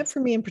standing Yeah, up for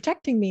me and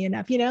protecting me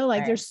enough. Like,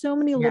 right. there's so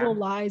many little Yeah,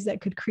 lies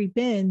that could creep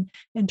in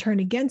and turn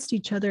against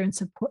each other and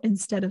support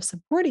instead of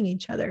supporting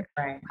each other.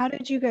 right. How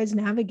did you guys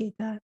navigate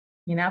that?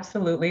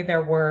 Absolutely.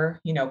 There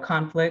were,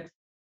 conflicts.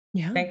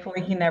 Yeah.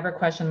 Thankfully, he never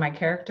questioned my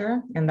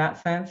character in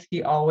that sense.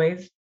 He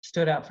always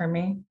stood up for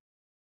me.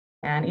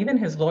 And even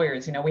his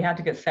lawyers, we had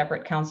to get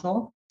separate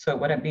counsel so it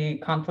wouldn't be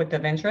conflict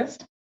of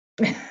interest.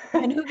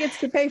 And who gets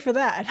to pay for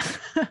that?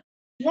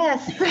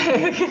 Yes.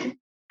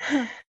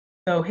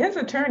 So his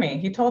attorney,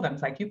 he told him,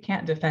 it's like, you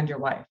can't defend your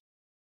wife.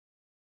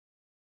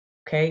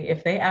 Okay.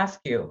 If they ask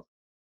you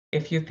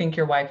if you think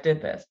your wife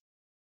did this,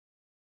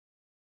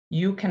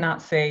 you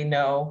cannot say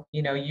no.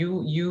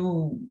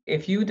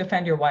 If you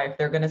defend your wife,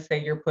 they're going to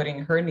say you're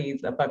putting her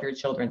needs above your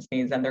children's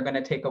needs and they're going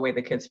to take away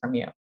the kids from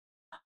you.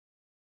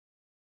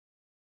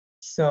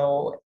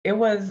 So it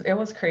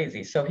was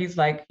crazy. So he's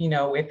like,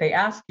 if they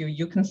ask you,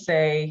 you can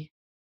say,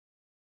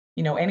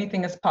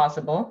 anything is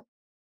possible,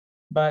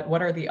 but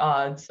what are the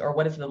odds or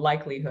what is the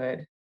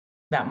likelihood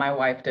that my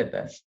wife did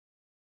this?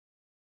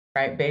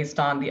 Right? Based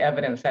on the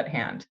evidence at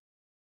hand.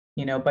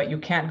 But you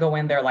can't go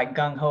in there like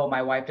gung ho,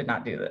 my wife did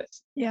not do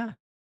this. Yeah.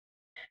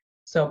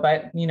 So,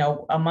 but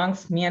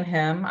amongst me and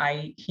him,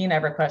 he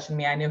never questioned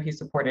me. I knew he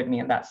supported me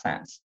in that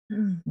sense.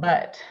 Mm.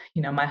 But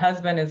my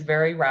husband is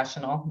very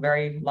rational,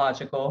 very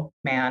logical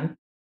man,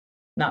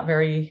 not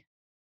very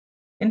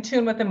in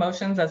tune with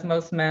emotions, as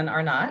most men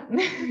are not.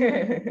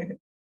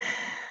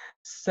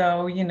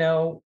 So,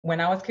 when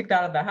I was kicked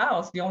out of the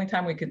house, the only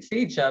time we could see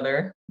each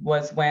other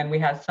was when we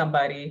had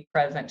somebody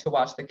present to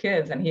watch the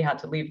kids, and he had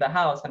to leave the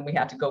house and we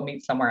had to go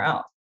meet somewhere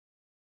else.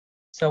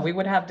 So we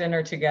would have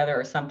dinner together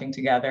or something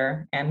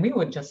together, and we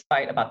would just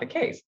fight about the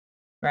case,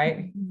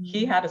 right?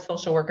 He had a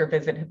social worker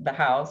visit the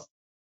house,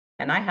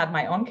 and I had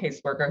my own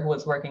caseworker who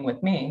was working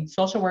with me.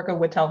 Social worker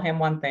would tell him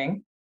one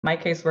thing, my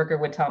caseworker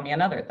would tell me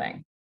another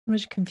thing.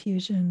 Much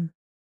confusion.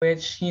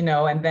 Which,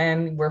 and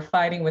then we're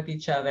fighting with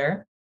each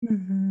other.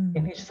 Mm-hmm.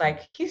 And he's just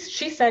like,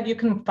 she said you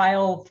can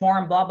file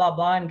form, blah, blah,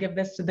 blah, and give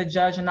this to the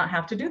judge and not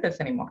have to do this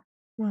anymore.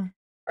 Well,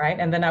 right.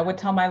 And then I would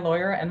tell my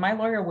lawyer, and my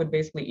lawyer would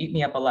basically eat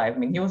me up alive. I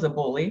mean, he was a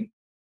bully,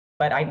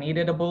 but I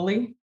needed a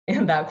bully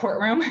in that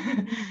courtroom.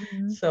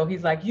 mm-hmm. So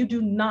he's like, you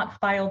do not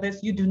file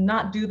this. You do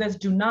not do this.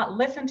 Do not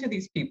listen to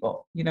these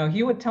people.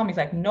 He would tell me, he's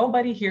like,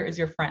 nobody here is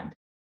your friend.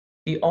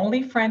 The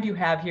only friend you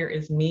have here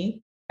is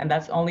me. And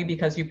that's only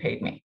because you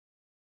paid me.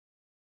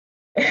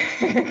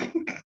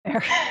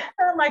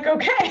 I'm like,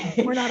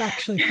 okay. We're not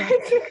actually friends.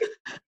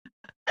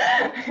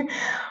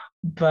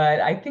 But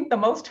I think the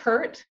most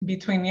hurt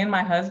between me and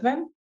my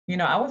husband,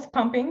 I was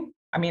pumping.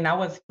 I mean, I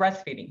was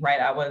breastfeeding, right?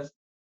 I was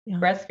Yeah.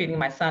 breastfeeding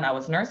my son. I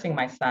was nursing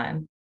my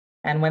son.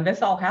 And when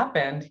this all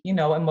happened,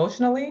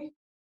 emotionally,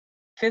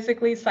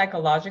 physically,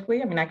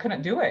 psychologically, I mean, I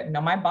couldn't do it.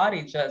 My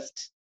body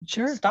just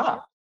Sure.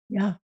 stopped.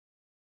 Yeah.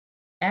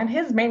 And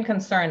his main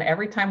concern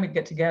every time we'd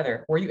get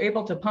together, were you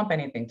able to pump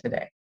anything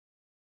today?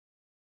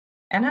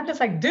 And I'm just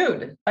like,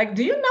 dude, like,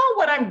 do you know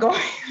what I'm going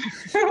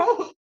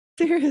through?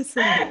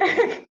 Seriously.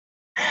 A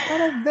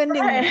lot of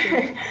vending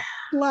machines.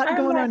 A lot I'm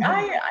going like,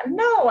 on here.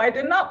 no, I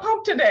did not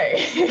pump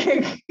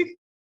today.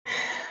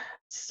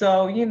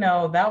 So,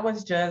 that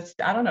was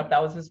just, I don't know if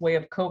that was his way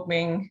of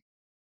coping.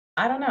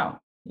 I don't know.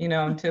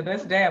 To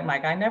this day, I'm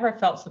like, I never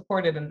felt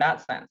supported in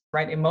that sense,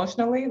 right?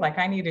 Emotionally, like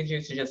I needed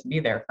you to just be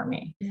there for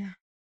me. Yeah.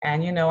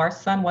 And, our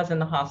son was in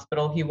the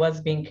hospital. He was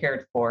being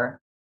cared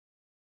for.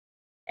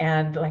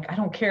 And like, I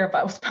don't care if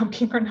I was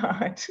pumping or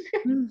not.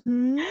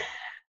 Mm-hmm.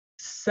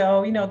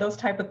 So, those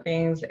type of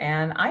things.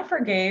 And I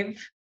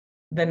forgave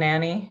the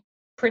nanny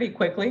pretty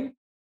quickly.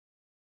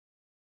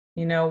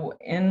 In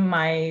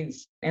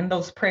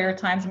those prayer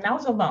times, and I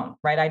was alone,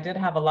 right? I did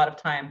have a lot of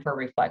time for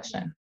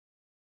reflection,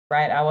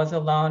 right? I was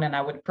alone and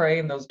I would pray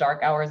in those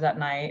dark hours at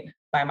night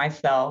by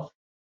myself.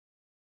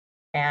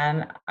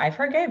 And I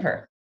forgave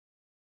her.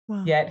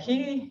 Wow. Yet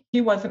he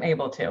wasn't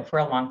able to for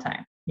a long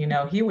time.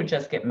 He would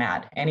just get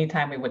mad.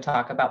 Anytime we would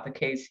talk about the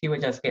case, he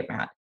would just get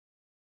mad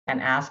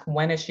and ask,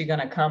 when is she going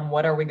to come?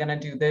 What are we going to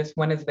do this?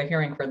 When is the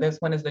hearing for this?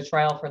 When is the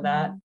trial for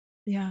that?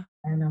 Yeah.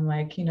 And I'm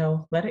like,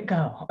 let it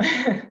go.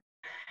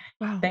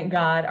 Wow. Thank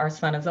God our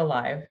son is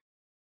alive,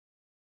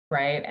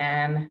 right?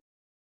 And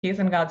he's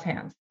in God's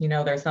hands.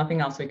 There's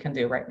nothing else we can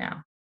do right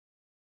now.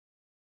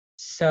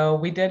 So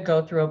we did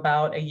go through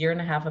about a year and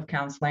a half of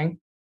counseling.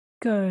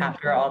 Good.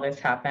 After all this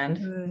happened.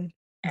 Good.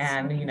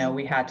 And,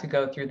 we had to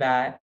go through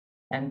that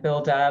and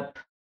build up,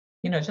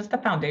 just the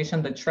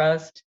foundation, the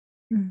trust.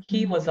 Mm-hmm.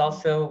 He was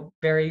also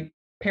very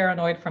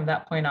paranoid from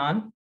that point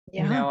on,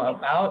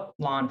 about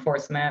law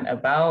enforcement,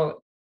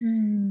 about,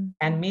 and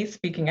me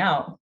speaking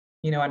out,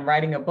 and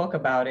writing a book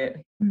about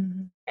it.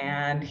 Mm-hmm.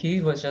 And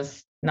he was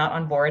just not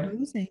on board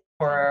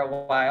for a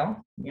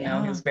while. He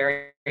was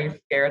very, very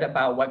scared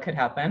about what could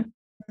happen.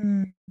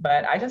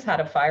 But I just had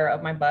a fire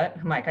up my butt.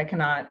 I'm like, I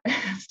cannot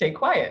stay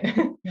quiet.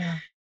 Yeah.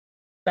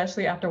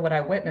 Especially after what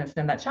I witnessed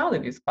in that child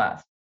abuse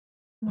class.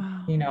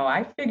 Wow.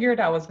 I figured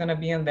I was going to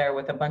be in there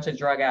with a bunch of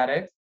drug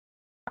addicts,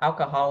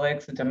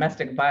 alcoholics,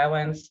 domestic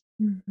violence,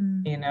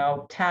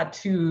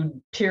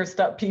 tattooed, pierced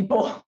up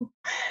people.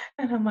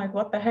 And I'm like,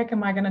 what the heck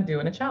am I going to do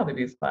in a child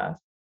abuse class?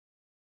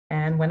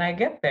 And when I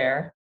get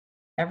there,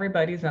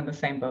 everybody's in the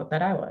same boat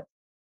that I was.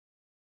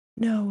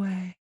 No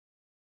way.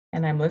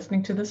 And I'm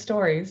listening to the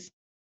stories,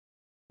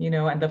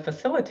 and the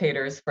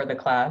facilitators for the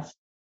class,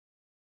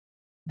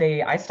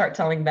 I start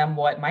telling them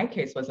what my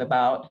case was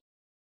about.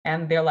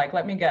 And they're like,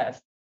 let me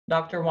guess,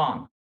 Dr.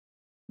 Wong.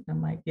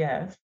 I'm like,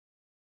 yes.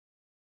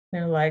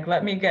 They're like,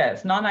 let me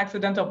guess,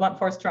 non-accidental blunt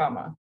force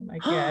trauma. I'm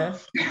like,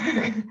 yes.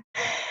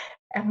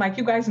 I'm like,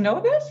 you guys know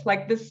this?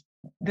 Like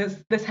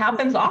this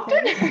happens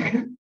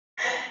often?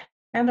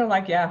 And they're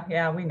like,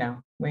 yeah, we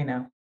know.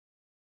 And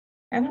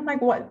I'm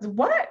like, what?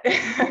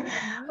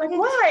 Like,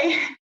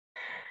 why?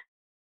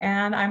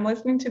 And I'm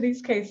listening to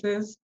these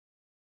cases.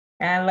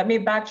 And let me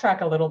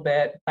backtrack a little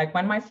bit. Like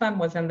when my son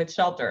was in the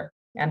shelter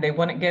and they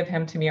wouldn't give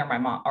him to me or my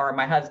mom or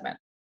my husband,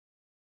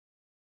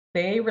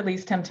 they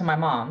released him to my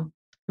mom,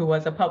 who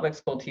was a public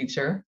school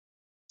teacher.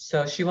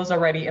 So she was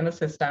already in the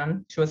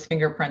system. She was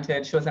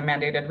fingerprinted. She was a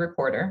mandated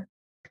reporter.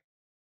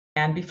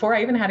 And before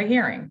I even had a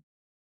hearing,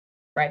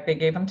 right, they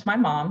gave him to my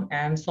mom,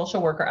 and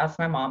social worker asked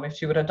my mom if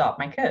she would adopt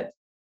my kids.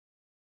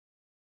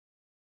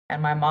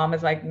 And my mom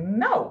is like,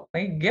 no,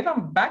 they give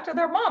them back to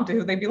their mom, to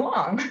who they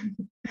belong.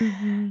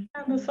 And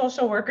the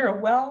social worker,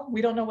 well,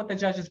 we don't know what the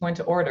judge is going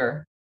to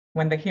order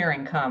when the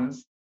hearing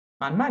comes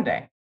on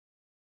Monday.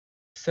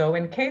 So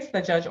in case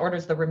the judge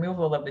orders the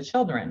removal of the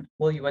children,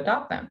 will you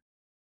adopt them?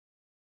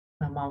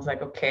 My mom's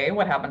like, okay,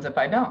 what happens if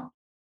I don't?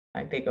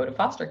 Like, they go to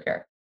foster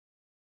care.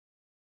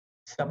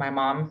 So my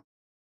mom,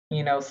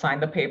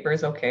 signed the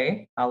papers,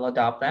 okay, I'll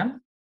adopt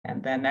them.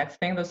 And then next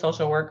thing, the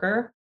social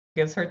worker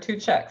gives her 2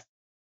 checks,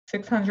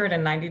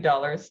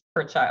 $690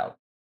 per child.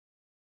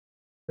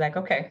 Like,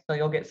 okay, so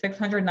you'll get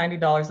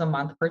 $690 a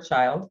month per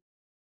child.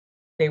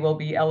 They will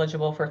be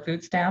eligible for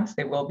food stamps.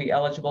 They will be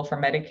eligible for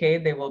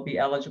Medicaid. They will be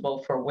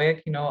eligible for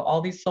WIC,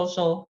 all these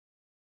social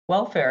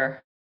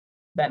welfare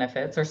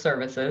benefits or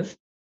services.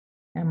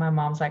 And my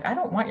mom's like, I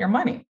don't want your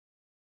money.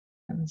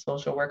 And the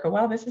social worker,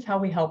 well, this is how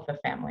we help the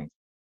families.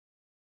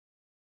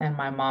 And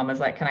my mom is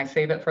like, can I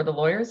save it for the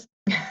lawyers?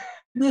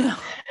 Yeah.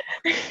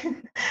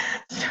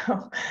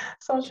 So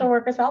social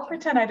workers, I'll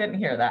pretend I didn't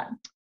hear that.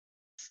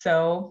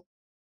 So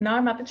now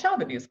I'm at the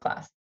child abuse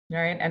class,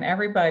 right? And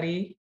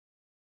everybody,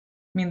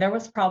 there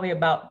was probably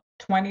about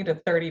 20 to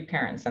 30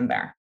 parents in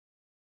there,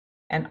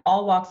 and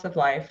all walks of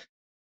life,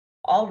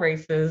 all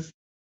races,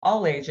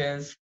 all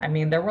ages. I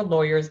mean, there were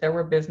lawyers, there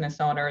were business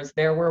owners,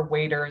 there were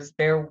waiters,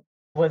 there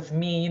was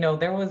me,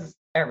 there was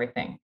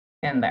everything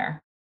in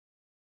there.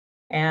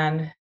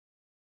 And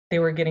they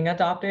were getting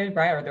adopted,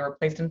 right? Or they were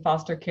placed in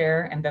foster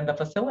care. And then the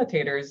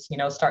facilitators,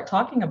 start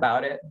talking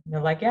about it.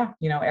 They're like, yeah,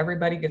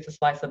 everybody gets a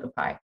slice of the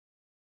pie.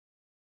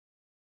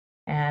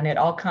 And it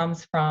all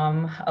comes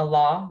from a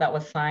law that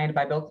was signed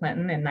by Bill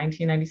Clinton in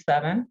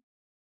 1997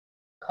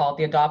 called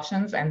the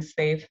Adoptions and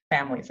Safe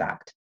Families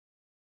Act,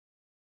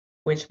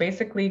 which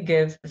basically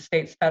gives the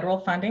states federal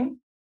funding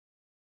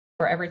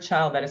for every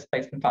child that is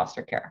placed in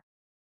foster care.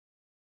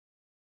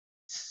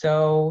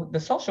 So the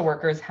social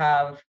workers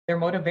have their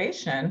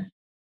motivation,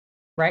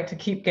 right, to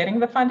keep getting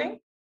the funding.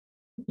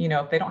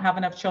 If they don't have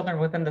enough children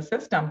within the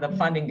system, the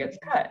funding gets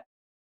cut.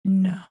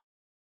 No.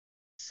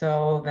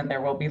 So then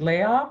there will be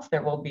layoffs.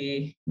 There will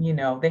be,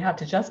 they have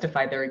to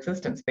justify their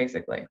existence,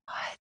 basically.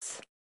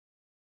 What?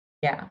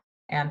 Yeah.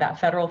 And that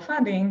federal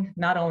funding,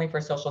 not only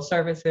for social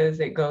services,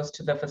 it goes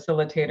to the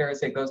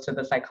facilitators, it goes to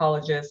the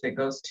psychologists, it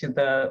goes to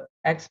the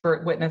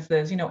expert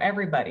witnesses,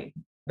 everybody,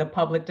 the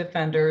public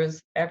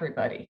defenders,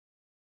 everybody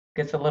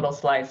gets a little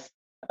slice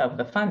of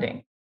the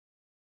funding.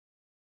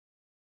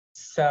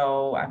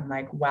 So I'm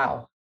like,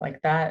 wow,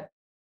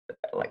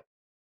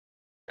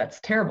 that's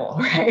terrible,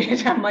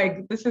 right? I'm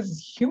like, this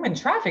is human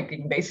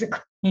trafficking,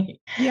 basically.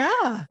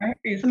 Yeah. Right?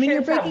 These You're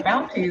kids have breaking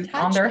bounties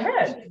on their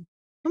head.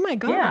 Oh my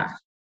gosh. Yeah.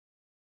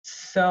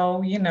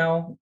 So,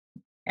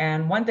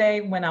 and one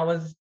day when I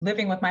was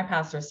living with my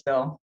pastor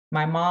still,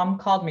 my mom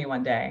called me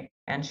one day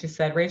and she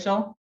said,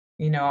 Rachel,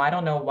 I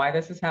don't know why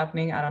this is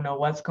happening. I don't know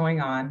what's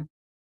going on.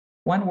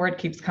 One word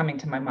keeps coming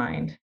to my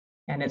mind,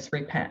 and it's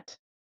repent.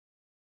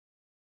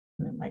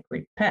 And I'm like,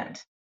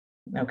 repent.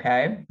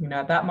 Okay.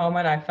 At that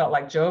moment, I felt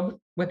like Job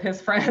with his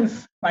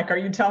friends. Like, are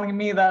you telling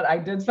me that I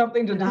did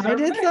something to deserve I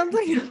did this?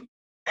 something.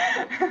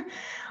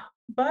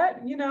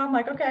 But, I'm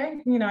like,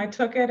 okay, I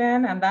took it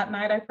in, and that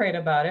night I prayed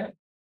about it.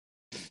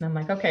 And I'm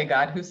like, okay,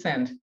 God, who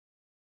sinned?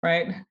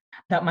 Right?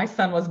 That my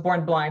son was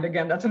born blind.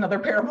 Again, that's another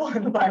parable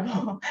in the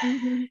Bible.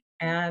 Mm-hmm.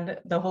 And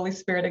the Holy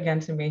Spirit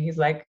again to me, he's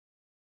like,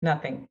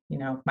 nothing,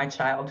 my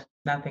child,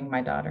 nothing,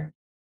 my daughter.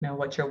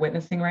 What you're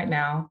witnessing right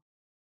now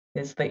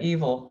is the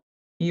evil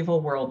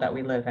world that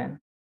we live in.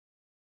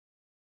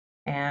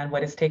 And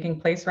what is taking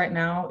place right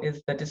now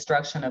is the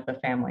destruction of the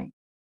family.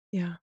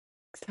 Yeah,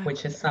 exactly.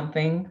 Which is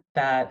something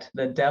that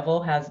the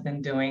devil has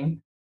been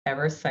doing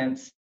ever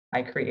since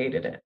I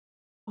created it.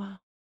 Wow.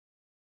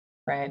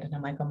 Right. And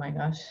I'm like, oh my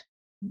gosh,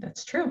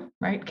 that's true,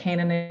 right? Cain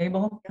and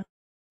Abel,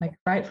 like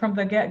right from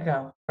the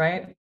get-go,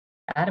 right?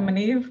 Adam and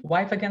Eve,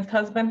 wife against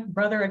husband,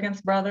 brother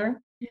against brother.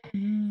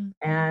 Mm-hmm.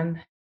 And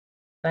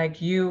like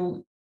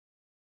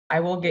I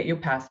will get you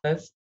past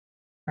this,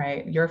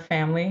 right? Your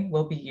family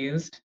will be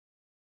used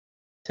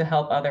to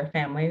help other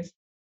families.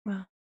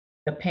 Wow.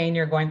 The pain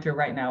you're going through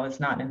right now is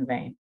not in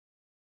vain.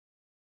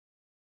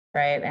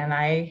 Right. And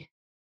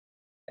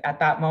at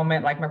that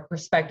moment, like my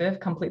perspective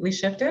completely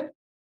shifted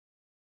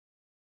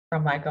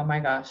from like, oh my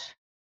gosh,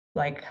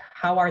 like,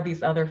 how are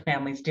these other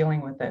families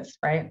dealing with this,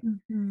 right?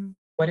 Mm-hmm.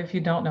 What if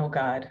you don't know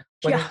God?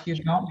 What if you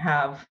don't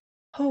have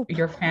hope,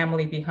 your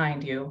family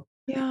behind you?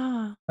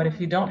 Yeah. What if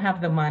you don't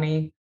have the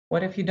money?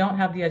 What if you don't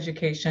have the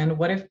education?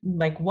 What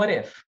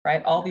if,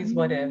 right? All these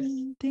what ifs.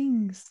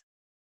 Things.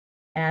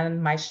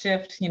 And my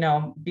shift,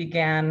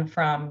 began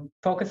from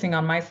focusing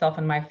on myself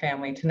and my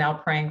family to now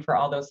praying for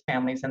all those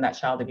families in that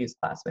child abuse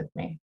class with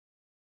me.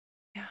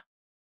 Yeah.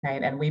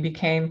 Right. And we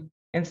became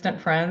instant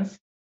friends.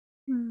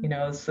 Mm.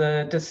 It's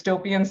a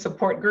dystopian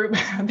support group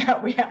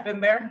that we have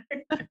in there.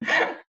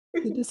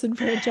 The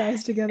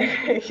disenfranchised together.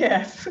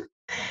 Yes.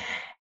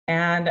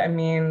 And I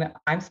mean,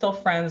 I'm still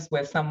friends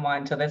with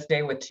someone to this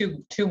day, with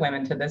two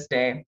women to this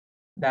day,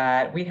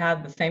 that we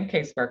had the same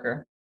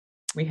caseworker,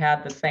 we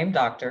had the same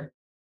doctor,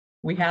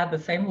 we had the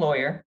same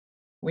lawyer,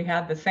 we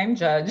had the same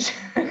judge.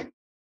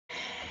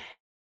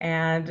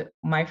 And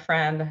my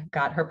friend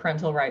got her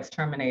parental rights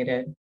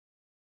terminated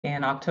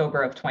in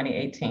October of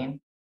 2018.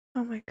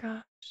 Oh my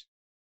gosh.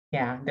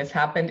 Yeah, this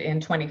happened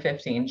in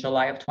 2015,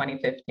 July of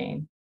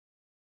 2015.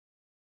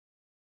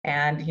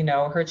 And,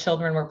 her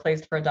children were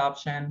placed for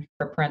adoption,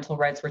 her parental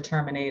rights were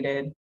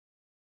terminated.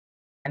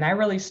 And I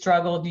really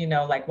struggled,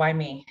 like, why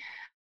me?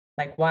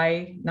 Like,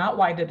 why, not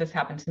why did this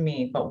happen to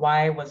me, but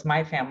why was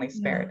my family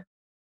spared?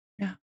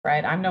 Yeah.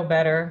 Right? I'm no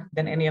better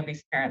than any of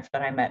these parents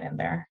that I met in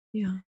there.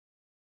 Yeah.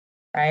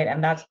 Right?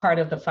 And that's part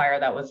of the fire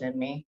that was in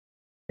me,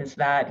 is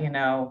that,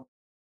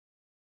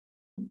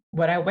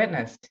 what I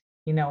witnessed,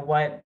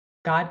 what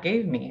God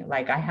gave me.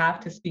 Like, I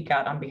have to speak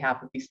out on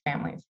behalf of these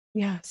families.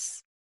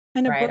 Yes.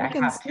 And a right?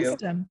 broken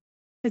system.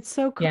 It's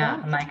so correct.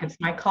 Yeah, and like, it's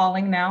my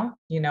calling now.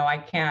 I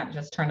can't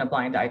just turn a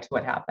blind eye to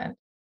what happened.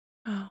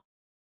 Oh.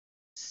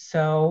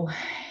 So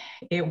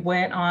it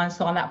went on.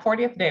 So on that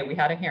 40th day, we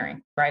had a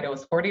hearing, right? It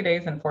was 40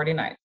 days and 40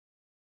 nights.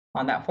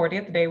 On that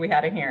 40th day, we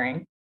had a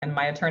hearing, and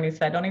my attorney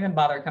said, don't even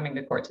bother coming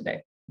to court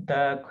today.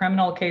 The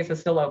criminal case is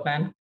still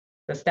open.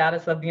 The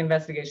status of the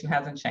investigation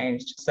hasn't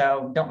changed.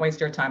 So don't waste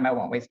your time. I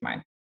won't waste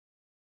mine.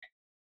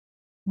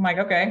 I'm like,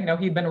 okay,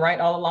 he'd been right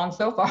all along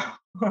so far.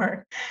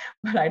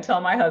 But I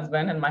tell my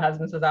husband, and my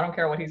husband says, I don't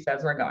care what he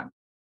says, we're going.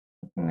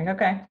 I'm like,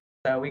 okay.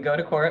 So we go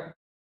to court.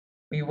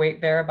 We wait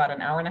there. About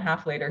an hour and a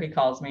half later, he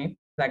calls me. He's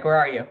like, where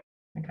are you?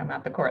 Like, I'm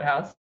at the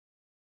courthouse.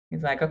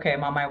 He's like, okay,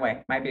 I'm on my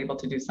way. Might be able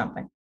to do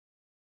something.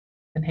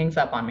 And hangs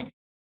up on me.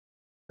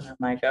 And I'm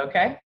like,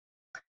 okay.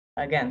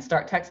 Again,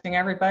 start texting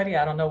everybody.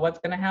 I don't know what's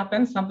going to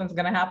happen. Something's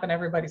going to happen.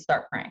 Everybody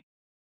start praying.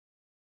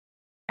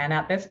 And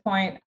at this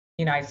point,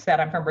 I said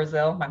I'm from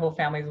Brazil. My whole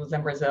family was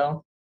in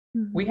Brazil.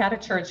 Mhm. We had a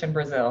church in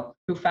Brazil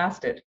who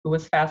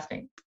was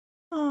fasting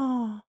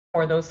Oh,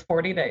 for those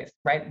 40 days,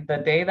 right? The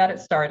day that it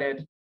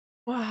started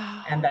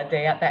wow. and that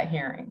day at that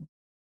hearing.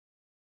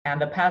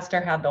 And the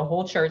pastor had the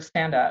whole church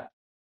stand up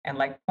and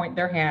like point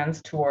their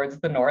hands towards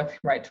the north,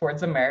 right,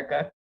 towards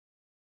America,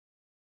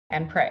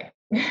 and pray.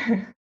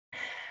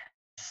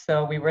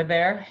 So we were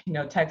there,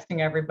 texting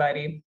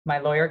everybody. My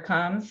lawyer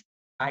comes,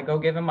 I go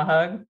give him a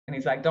hug, and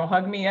he's like, don't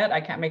hug me yet.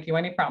 I can't make you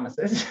any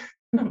promises.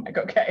 I'm like,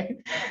 okay.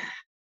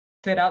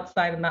 Sit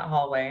outside in that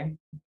hallway.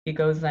 He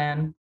goes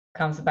in,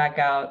 comes back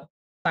out,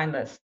 sign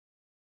this.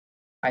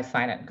 I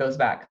sign it, goes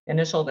back,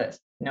 initial this.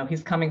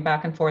 He's coming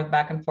back and forth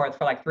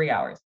for like 3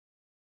 hours.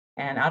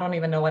 And I don't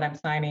even know what I'm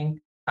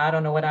signing. I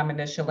don't know what I'm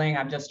initialing.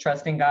 I'm just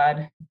trusting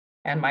God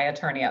and my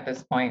attorney at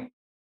this point.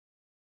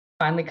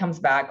 Finally comes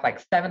back, like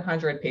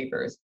 700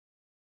 papers,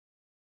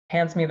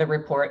 hands me the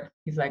report.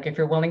 He's like, if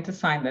you're willing to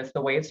sign this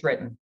the way it's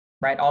written,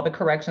 right? All the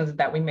corrections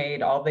that we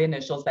made, all the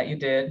initials that you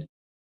did,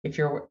 if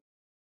you're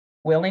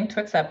willing to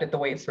accept it the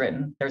way it's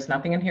written, there's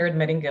nothing in here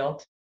admitting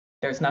guilt.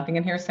 There's nothing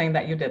in here saying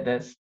that you did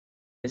this.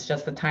 It's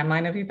just the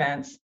timeline of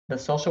events, the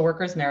social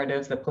workers'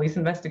 narratives, the police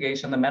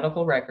investigation, the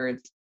medical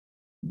records.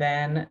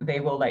 Then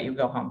they will let you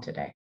go home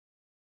today.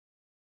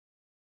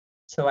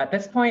 So at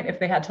this point, if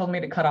they had told me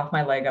to cut off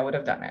my leg, I would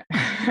have done it.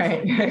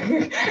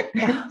 Right?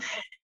 Yeah.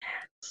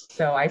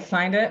 So I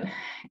signed it,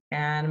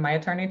 and my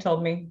attorney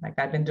told me, like,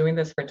 I've been doing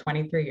this for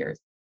 23 years.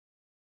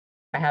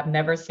 I have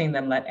never seen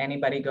them let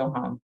anybody go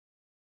home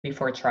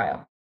before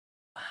trial.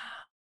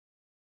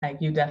 Like,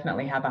 you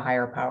definitely have a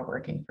higher power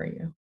working for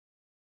you.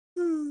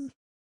 Hmm.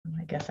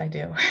 I guess I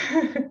do.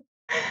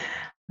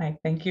 Like,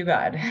 thank you,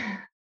 God.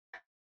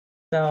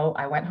 So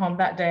I went home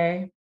that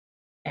day,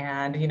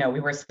 and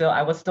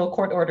I was still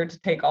court ordered to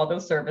take all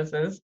those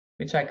services,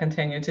 which I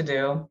continue to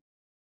do.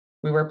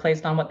 We were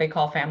placed on what they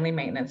call family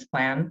maintenance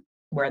plan,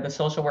 where the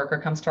social worker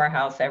comes to our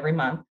house every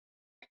month.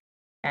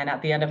 And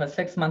at the end of a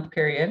 6-month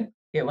period,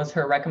 it was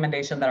her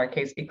recommendation that our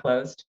case be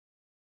closed.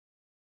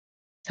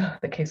 So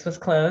the case was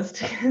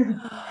closed.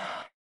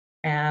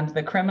 And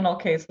the criminal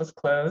case was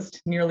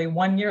closed nearly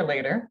 1 year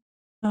later.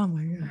 Oh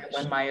my gosh.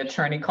 When my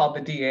attorney called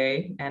the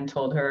DA and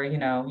told her, you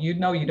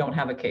don't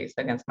have a case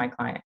against my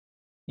client.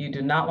 You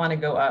do not want to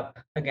go up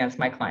against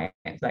my client.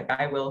 It's like,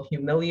 I will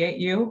humiliate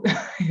you.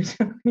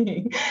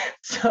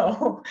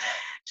 So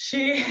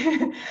she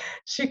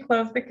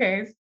closed the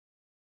case,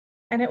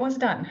 and it was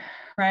done,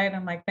 right?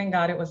 I'm like, thank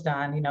God it was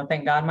done.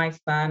 Thank God my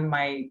son,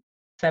 my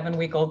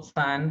 7-week-old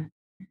son,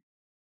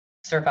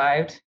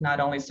 survived. Not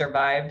only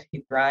survived,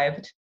 he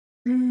thrived.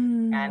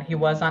 And he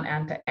was on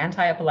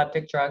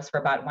anti-epileptic drugs for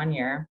about 1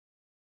 year.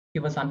 He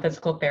was on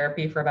physical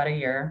therapy for about a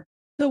year.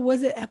 So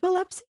was it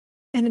epilepsy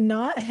and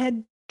not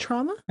head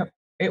trauma?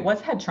 It was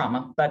head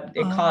trauma, but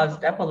it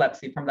caused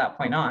epilepsy from that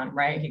point on,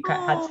 right? He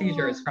had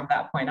seizures from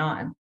that point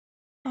on.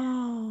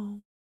 Oh.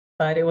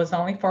 But it was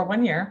only for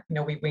 1 year.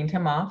 We weaned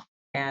him off,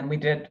 and we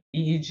did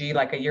EEG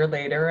like a year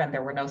later, and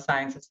there were no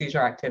signs of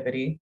seizure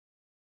activity.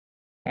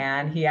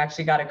 And he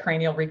actually got a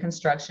cranial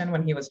reconstruction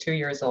when he was 2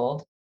 years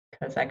old,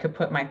 because I could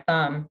put my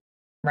thumb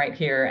right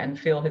here and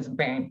feel his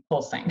brain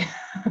pulsing.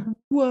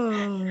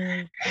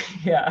 Whoa.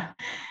 Yeah.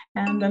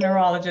 And the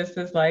neurologist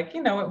is like,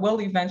 it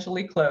will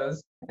eventually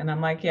close. And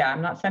I'm like, yeah,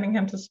 I'm not sending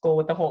him to school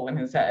with a hole in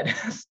his head,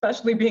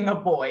 especially being a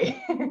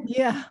boy.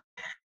 Yeah.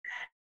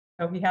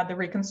 So he had the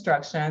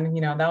reconstruction.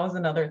 That was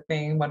another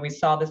thing when we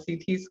saw the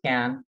CT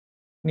scan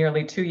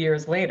nearly 2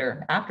 years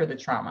later after the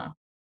trauma.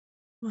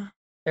 Wow.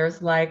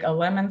 There's like a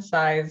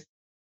lemon-sized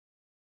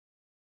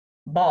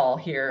ball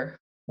here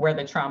where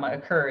the trauma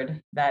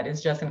occurred that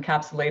is just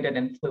encapsulated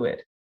in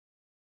fluid.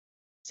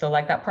 So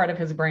like that part of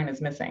his brain is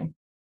missing.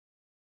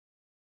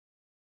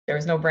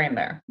 There's no brain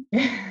there.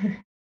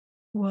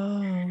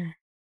 Whoa.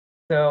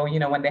 So,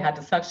 when they had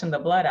to suction the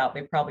blood out,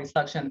 they probably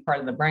suctioned part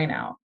of the brain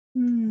out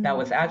that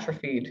was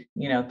atrophied,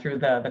 through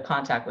the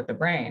contact with the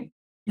brain.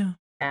 Yeah.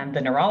 And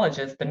the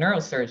neurologist, the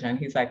neurosurgeon,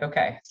 he's like,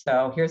 okay,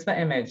 so here's the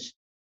image.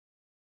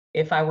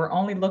 If I were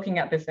only looking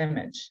at this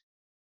image,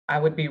 I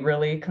would be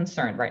really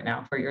concerned right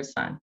now for your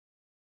son.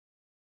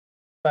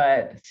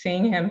 But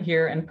seeing him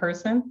here in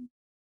person,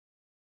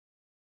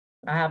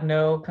 I have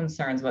no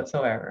concerns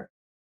whatsoever.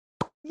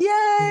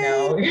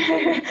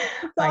 Yay!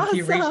 Like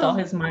he reached all Awesome.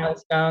 his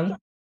milestones.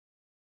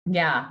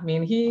 Yeah, I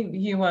mean,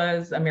 he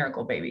was a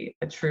miracle baby,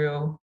 a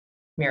true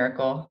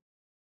miracle,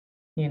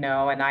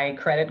 and I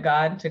credit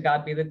God, to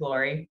God be the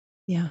glory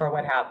Yeah. for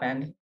what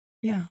happened.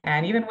 Yeah.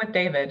 And even with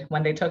David,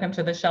 when they took him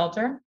to the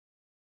shelter,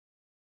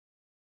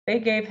 They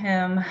gave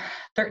him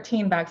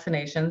 13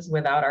 vaccinations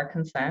without our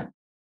consent,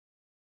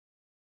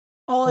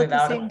 All at the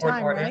without a same court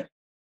time, order, right?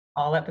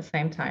 all at the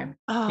same time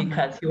Oh my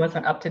because he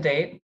wasn't up to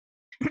date.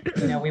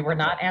 God. We were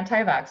not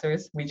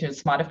anti-vaxxers. We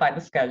just modified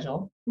the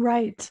schedule,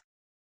 Right.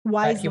 but he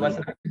Wisely.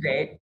 wasn't up to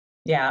date.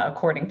 Yeah,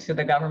 according to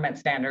the government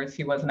standards,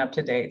 he wasn't up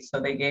to date. So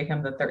they gave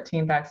him the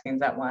 13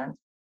 vaccines at once.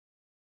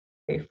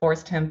 They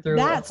forced him through a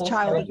That's full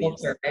child skeletal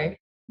abuse. survey.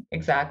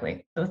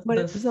 Exactly. The What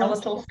is this?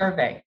 skeletal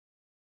survey.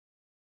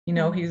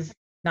 Oh, He's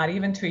not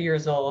even 2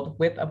 years old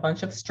with a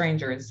bunch of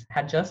strangers,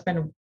 had just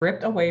been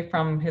ripped away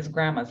from his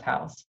grandma's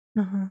house.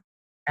 uh-huh.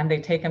 And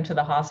they take him to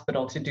the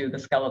hospital to do the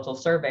skeletal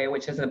survey,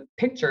 which is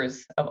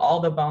pictures of all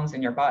the bones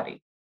in your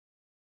body.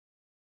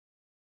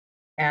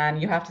 And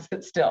you have to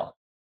sit still,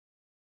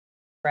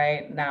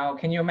 right? Now,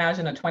 can you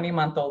imagine a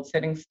 20-month-old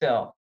sitting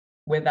still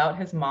without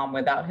his mom,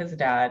 without his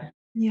dad?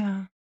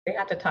 Yeah. They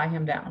had to tie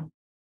him down.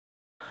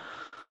 Oh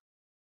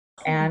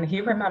my And he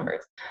God.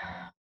 remembers.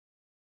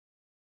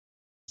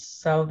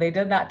 So they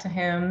did that to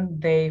him.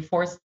 They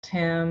forced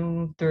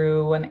him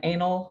through an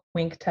anal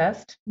wink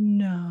test,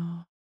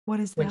 No. What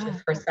is which is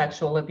that? for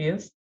sexual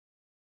abuse,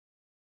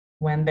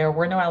 when there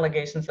were no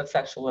allegations of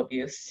sexual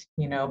abuse,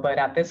 but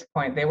at this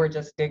point, they were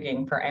just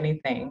digging for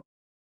anything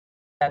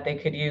that they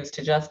could use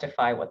to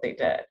justify what they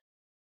did.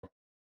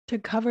 To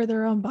cover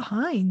their own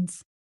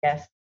behinds.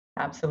 Yes,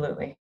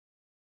 absolutely.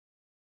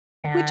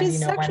 Which And is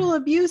when sexual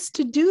abuse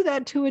to do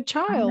that to a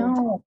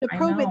child. The I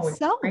probe know, it's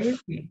itself. crazy.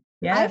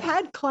 I've Yes,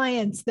 had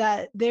clients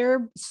that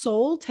their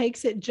soul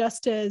takes it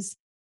just as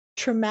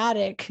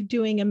traumatic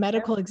doing a yes,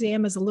 medical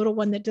exam as a little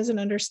one that doesn't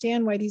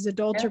understand why these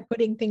adults yes, are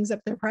putting things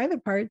up their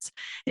private parts.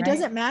 It right,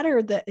 doesn't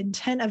matter the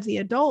intent of the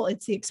adult,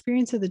 it's the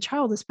experience of the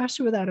child,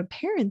 especially without a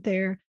parent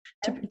there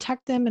to yes,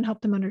 protect them and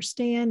help them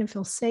understand and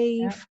feel yes,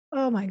 safe.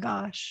 Oh my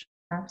gosh.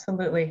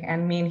 absolutely.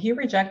 And I mean, he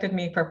rejected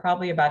me for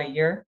probably about a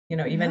year,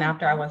 even Yeah.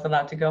 after I was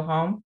allowed to go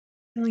home.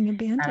 Feeling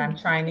And I'm abandoned.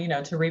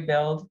 trying, to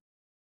rebuild.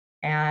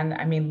 And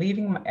I mean,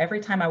 leaving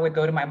every time I would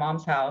go to my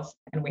mom's house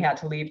and we had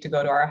to leave to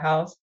go to our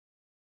house,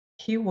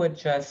 he would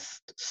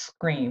just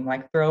scream,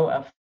 like throw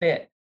a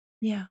fit,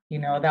 Yeah.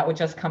 that would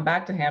just come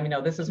back to him,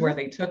 this is where Sure.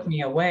 they took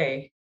me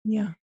away.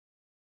 Yeah.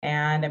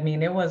 And I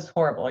mean, it was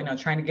horrible,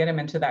 trying to get him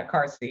into that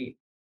car seat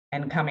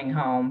and coming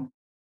home.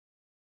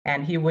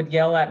 And he would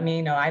yell at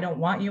me, no, I don't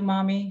want you,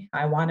 mommy.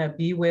 I want to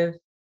be with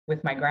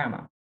my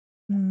grandma.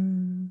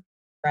 Mm.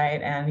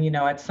 Right. And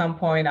at some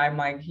point I'm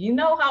like,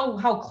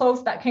 how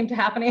close that came to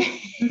happening.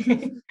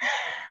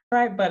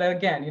 Right. But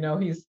again,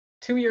 he's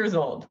 2 years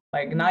old,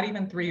 like not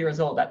even 3 years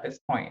old at this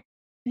point.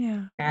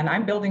 Yeah. And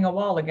I'm building a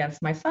wall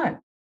against my son,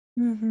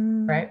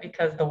 Mm-hmm. right?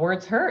 Because the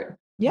words hurt,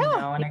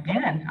 Yeah. and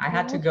again, I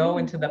had to go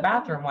into the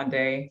bathroom one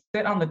day,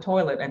 sit on the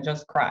toilet and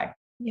just cry.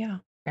 Yeah.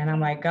 And I'm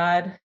like,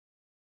 God,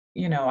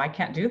 I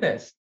can't do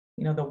this.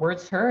 The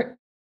words hurt.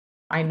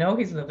 I know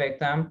he's the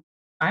victim.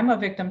 I'm a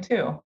victim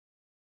too,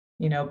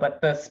 but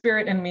the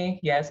spirit in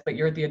me, yes, but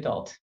you're the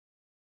adult,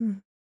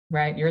 Mm.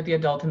 right? You're the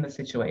adult in the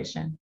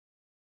situation.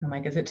 I'm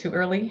like, is it too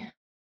early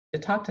to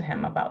talk to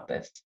him about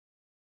this?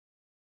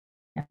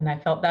 And I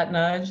felt that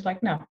nudge,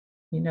 like, no,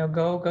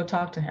 go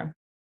talk to him.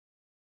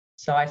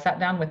 So I sat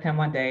down with him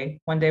one day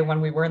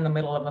when we were in the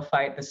middle of a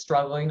fight, the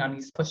struggle, and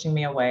he's pushing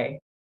me away.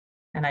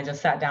 And I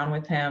just sat down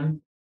with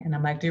him and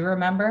I'm like, do you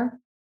remember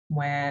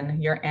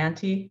when your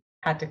auntie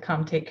had to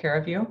come take care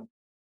of you,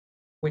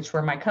 which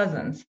were my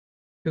cousins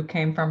who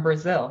came from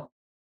Brazil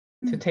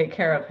to Mm. take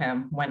care of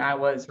him when I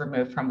was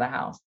removed from the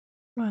house?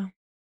 Wow.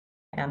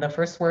 And the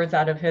first words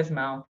out of his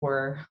mouth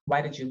were,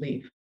 why did you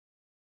leave?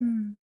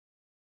 Mm.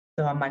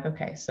 So I'm like,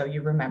 okay, so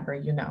you remember,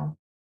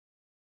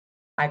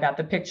 I got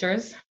the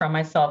pictures from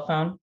my cell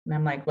phone and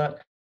I'm like,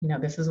 look,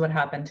 this is what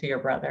happened to your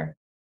brother.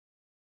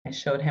 I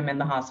showed him in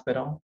the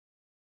hospital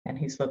and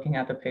he's looking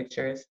at the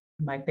pictures.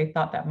 I'm like, they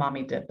thought that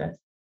mommy did this.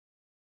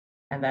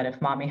 And that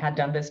if mommy had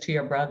done this to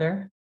your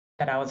brother,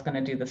 that I was going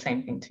to do the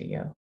same thing to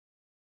you.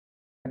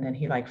 And then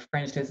he like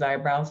fringed his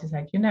eyebrows. He's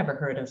like, you never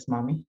hurt us,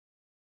 mommy.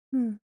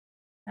 Mm.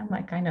 I'm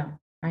like, I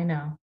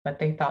know. But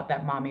they thought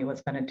that mommy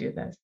was going to do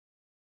this.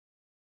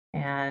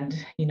 And,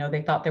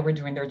 they thought they were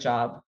doing their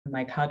job. I'm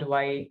like, how do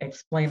I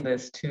explain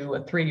this to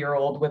a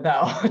 3-year-old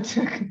without,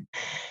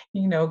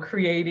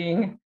 creating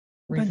Bunch of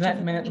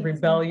resentment,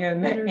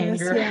 rebellion,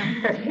 bitterness, anger?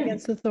 yeah,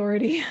 against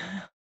authority.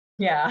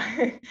 Yeah.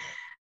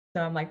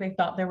 So I'm like, they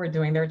thought they were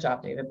doing their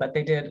job, David, but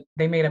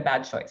they made a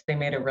bad choice. They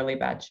made a really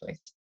bad choice.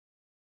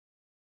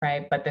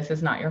 Right. But this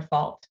is not your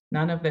fault.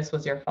 None of this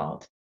was your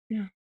fault.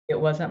 Yeah. It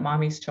wasn't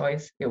mommy's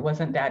choice. It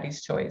wasn't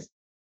daddy's choice.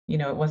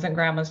 It wasn't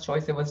grandma's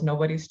choice. It was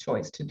nobody's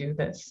choice to do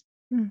this.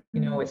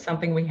 Mm-hmm. It's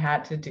something we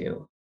had to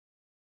do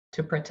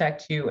to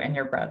protect you and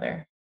your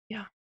brother.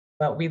 Yeah.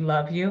 But we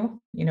love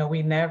you.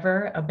 We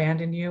never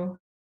abandon you.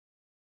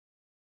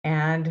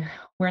 And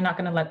we're not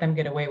going to let them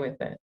get away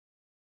with it.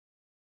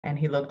 And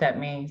he looked at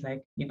me. He's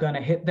like, you going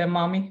to hit them,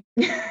 mommy?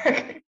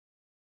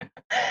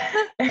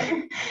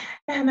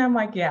 And I'm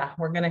like, yeah,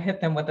 we're going to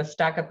hit them with a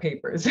stack of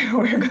papers.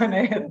 We're going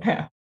to hit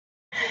them.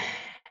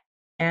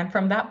 And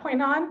from that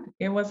point on,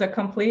 it was a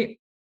complete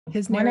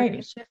His 180.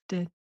 narrative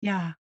shifted.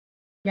 Yeah.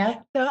 Yeah.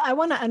 So I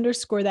want to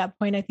underscore that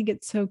point. I think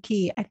it's so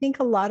key. I think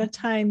a lot of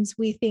times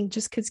we think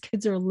just because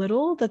kids are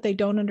little that they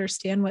don't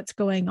understand what's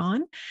going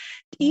on.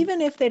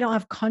 Even if they don't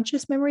have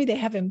conscious memory, they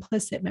have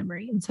implicit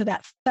memory. And so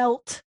that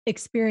felt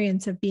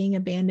experience of being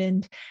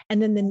abandoned,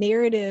 and then the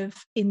narrative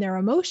in their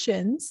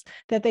emotions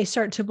that they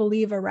start to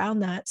believe around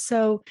that.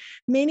 So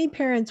many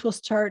parents will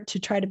start to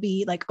try to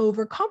be like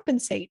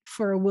overcompensate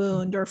for a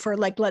wound, or for,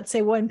 like, let's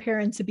say one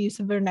parent's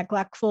abusive or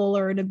neglectful,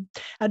 or in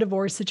a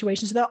divorce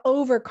situation. So they'll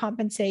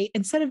overcompensate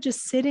instead of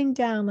just sitting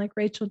down like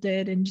Rachel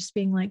did and just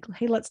being like,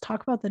 hey, let's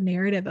talk about the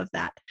narrative of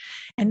that,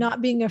 and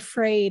not being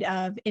afraid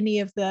of any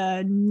of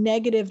the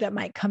negative that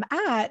might come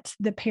at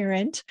the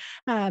parent,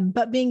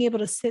 but being able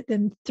to sit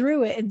them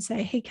through it and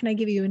say, hey, can I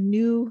give you a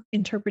new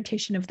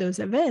interpretation of those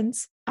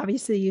events?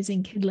 Obviously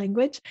using kid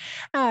language,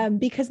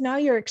 because now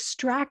you're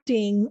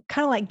extracting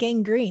kind of like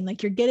gangrene,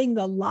 like you're getting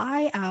the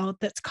lie out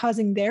that's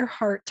causing their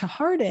heart to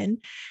harden,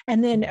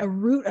 and then a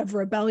root of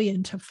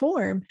rebellion to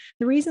form.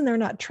 The reason they're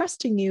not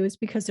trusting you is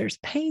because there's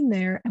pain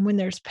there. And when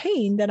there's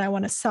pain, then I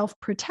want to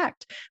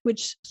self-protect,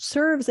 which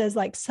serves as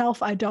like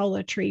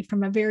self-idolatry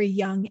from a very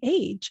young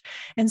age.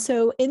 And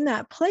so in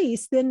that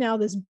place, then now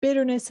there's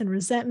bitterness and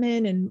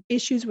resentment and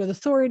issues with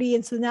authority.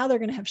 And so now they're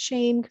going to have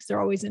shame because they're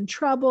always in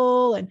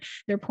trouble and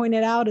they're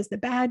pointed out as the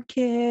bad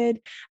kid.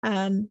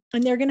 And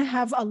they're going to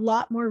have a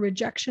lot more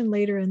rejection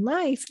later in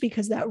life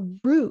because that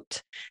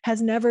root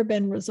has never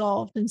been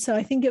resolved. And so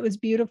I think it was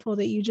beautiful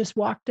that you just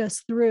walked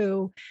us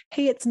through,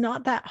 hey, it's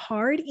not that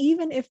hard,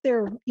 even if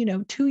they're,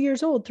 2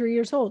 years old, 3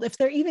 years old. If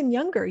they're even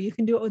younger, you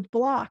can do it with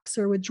blocks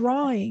or with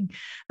drawing.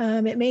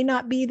 It may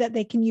not be that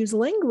they can use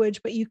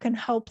language, but you can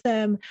help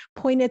them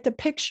point at the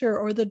picture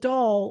or the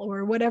doll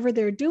or whatever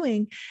they're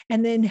doing,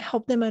 and then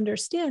help them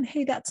understand,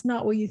 hey, that's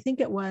not what you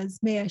think it was.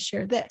 May I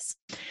share this?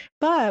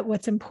 But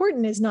what's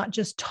important is not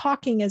just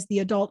talking as the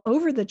adult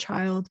over the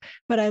child,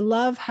 but I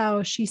love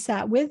how she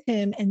sat with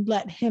him and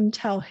let him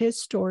tell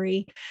his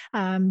story,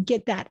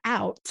 get that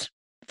out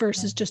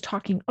versus just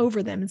talking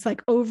over them. It's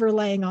like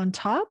overlaying on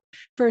top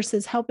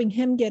versus helping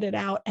him get it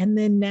out and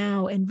then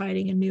now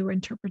inviting a new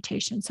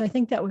interpretation. So I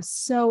think that was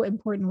so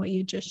important what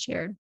you just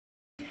shared.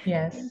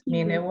 Yes. Thank I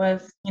mean, you. it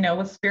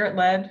was spirit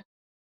led,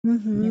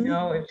 Mm-hmm.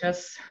 it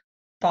just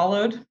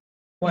followed Yeah.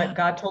 what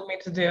God told me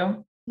to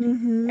do.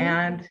 Mm-hmm.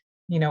 And,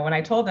 when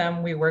I told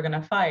them we were going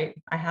to fight,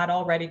 I had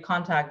already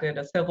contacted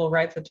a civil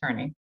rights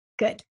attorney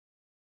Good.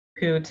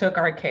 who took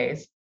our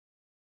case.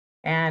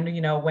 And,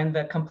 when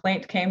the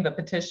complaint came, the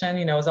petition,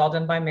 it was all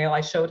done by mail.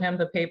 I showed him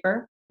the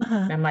paper. Uh-huh.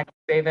 And I'm like,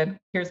 David,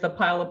 here's the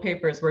pile of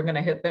papers we're going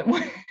to hit them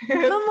with.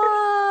 Come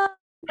on.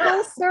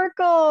 Full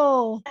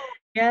circle.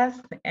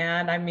 Yes.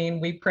 And I mean,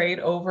 we prayed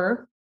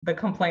over the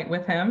complaint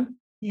with him,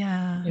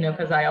 Yeah.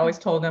 because I always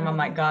told him, I'm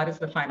like, God is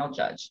the final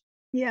judge,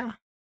 Yeah.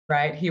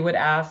 right? He would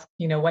ask,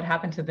 what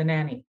happened to the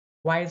nanny?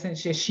 Why isn't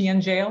she, is she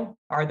in jail?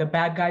 Are the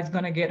bad guys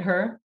going to get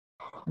her?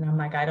 And I'm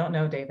like, I don't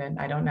know, David.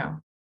 I don't know,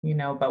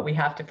 but we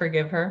have to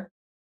forgive her.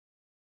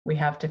 We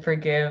have to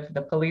forgive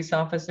the police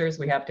officers.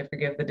 We have to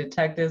forgive the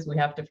detectives. We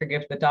have to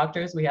forgive the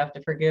doctors. We have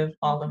to forgive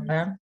all of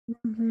them.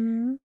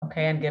 Mm-hmm.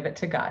 Okay. And give it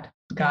to God.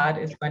 Yeah. God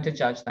is going to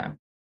judge them.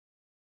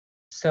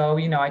 So,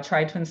 I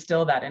tried to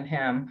instill that in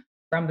him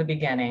from the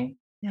beginning.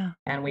 Yeah.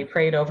 And we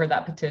prayed over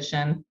that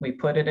petition. We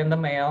put it in the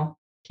mail.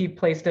 He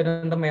placed it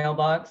in the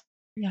mailbox.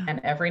 Yeah.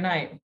 And every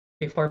night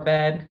before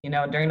bed,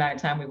 during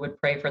nighttime, we would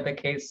pray for the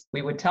case.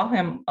 We would tell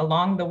him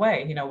along the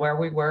way, where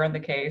we were in the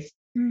case.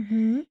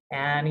 Mm-hmm.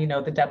 And,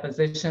 the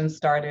deposition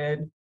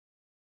started.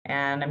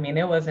 And I mean,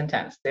 it was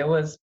intense. It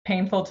was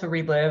painful to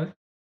relive,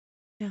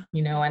 Yeah.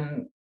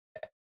 and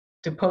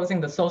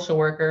deposing the social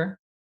worker,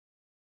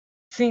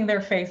 seeing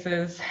their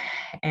faces,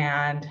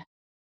 and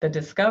the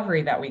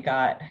discovery that we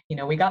got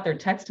their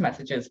text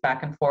messages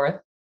back and forth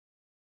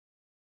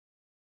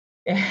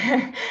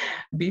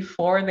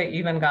before they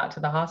even got to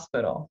the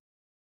hospital.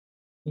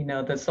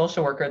 The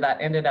social worker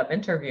that ended up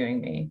interviewing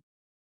me,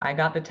 I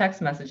got the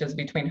text messages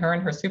between her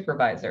and her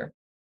supervisor.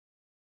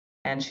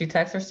 And she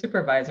texts her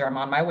supervisor, I'm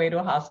on my way to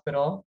a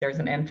hospital. There's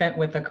an infant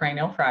with a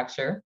cranial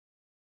fracture.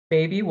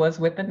 Baby was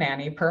with the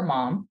nanny per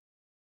mom,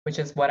 which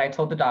is what I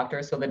told the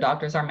doctor. So the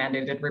doctors are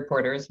mandated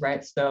reporters,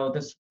 right? So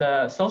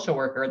the social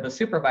worker, the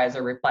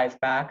supervisor replies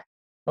back,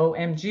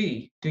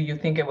 OMG, do you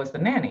think it was the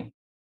nanny?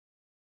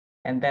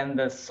 And then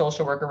the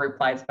social worker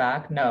replies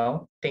back,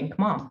 no, think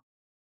mom,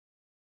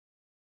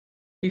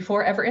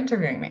 before ever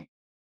interviewing me.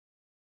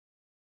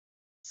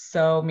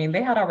 So, I mean,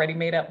 they had already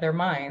made up their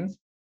minds,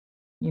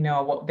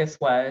 what this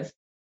was.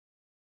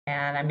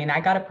 And I mean,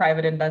 I got a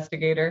private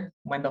investigator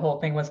when the whole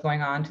thing was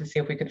going on to see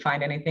if we could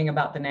find anything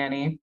about the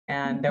nanny.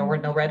 And there were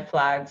no red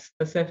flags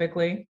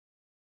specifically,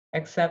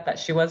 except that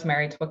she was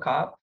married to a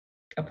cop,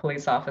 a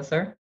police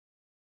officer.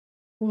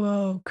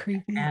 Whoa,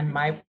 creepy. And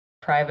my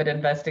private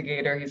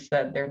investigator, he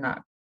said they're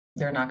not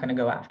going to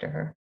go after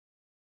her.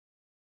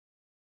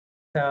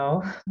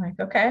 So I'm like,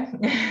 okay.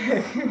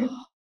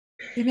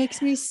 It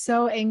makes me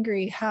so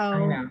angry I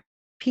how know.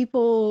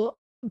 people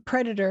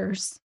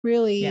predators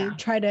really Yeah.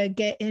 try to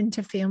get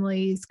into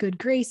families' good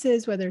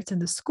graces, whether it's in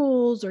the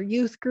schools or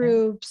youth Yeah.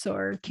 groups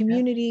or Yeah.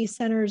 community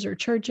centers or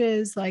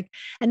churches, like,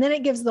 and then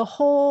it gives the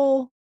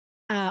whole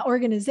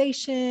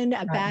organization a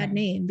Right. bad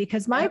name,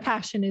 because my Yep.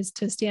 passion is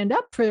to stand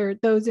up for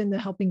those in the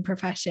helping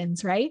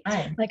professions, right?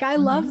 Right. Like, I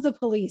Mm-hmm. love the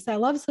police, I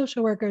love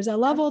social workers, I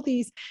love Yep. all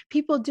these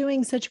people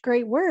doing such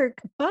great work,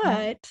 Yep.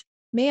 but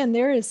man,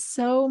 there is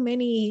so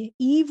many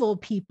evil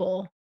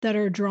people that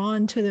are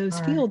drawn to those All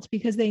right. fields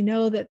because they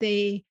know that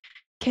they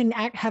can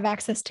have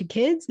access to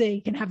kids, they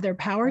can have their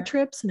power Yep.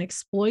 trips and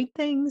exploit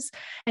things.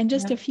 And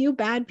just a Yep. few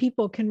bad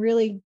people can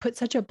really put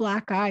such a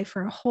black eye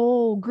for a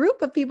whole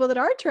group of people that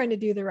are trying to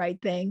do the right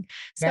thing.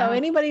 So, Yeah.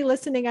 anybody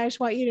listening, I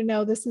just want you to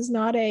know this is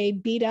not a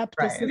beat up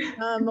the Right.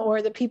 system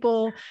or the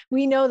people.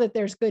 We know that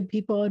there's good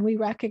people and we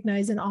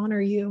recognize and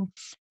honor you.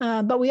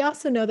 But we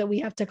also know that we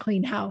have to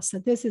clean house,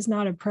 that this is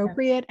not Yep.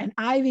 appropriate. And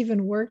I've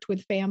even worked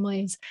with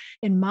families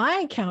in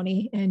my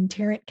county, in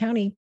Tarrant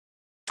County,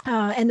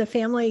 and the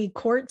family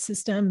court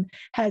system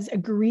has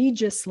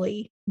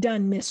egregiously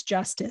done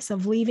misjustice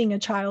of leaving a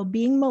child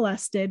being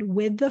molested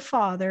with the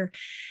father.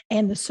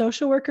 And the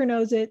social worker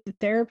knows it, the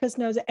therapist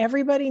knows it,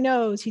 everybody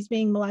knows he's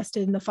being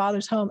molested in the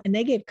father's home. And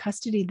they gave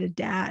custody to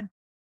dad.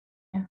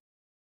 Yeah.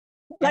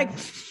 Like,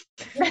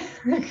 Yeah.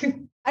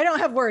 I don't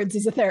have words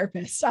as a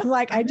therapist. I'm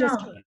like, I I just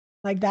know. can't.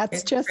 Like, that's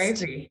It's just,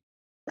 crazy.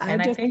 I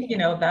And I just think,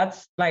 can't.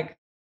 that's like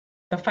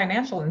the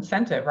financial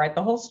incentive, right?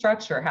 The whole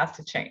structure has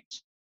to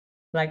change.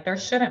 Like there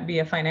shouldn't be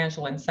a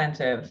financial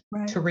incentive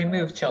Right. to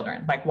remove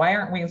children. Like, why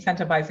aren't we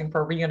incentivizing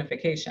for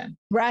reunification?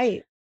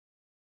 Right.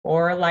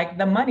 Or like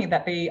the money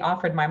that they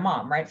offered my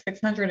mom, right?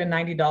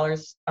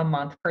 $690 a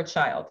month per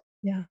child.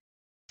 Yeah.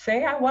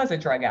 Say I was a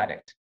drug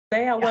addict,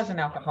 say I Yeah. was an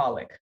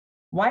alcoholic.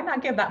 Why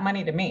not give that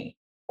money to me?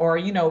 Or,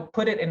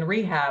 put it in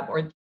rehab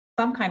or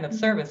some kind of Mhm.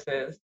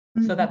 services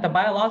so that the Mhm.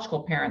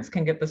 biological parents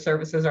can get the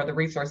services or the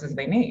resources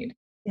they need,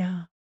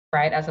 Yeah.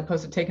 right? As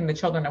opposed to taking the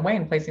children away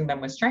and placing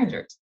them with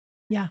strangers.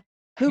 Yeah.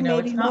 Who may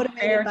It's be not motivated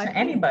fair by to money.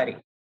 anybody.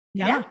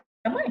 Yeah. Yeah,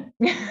 the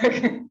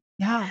money.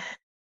 Yeah.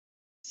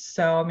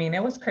 So, I mean,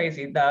 it was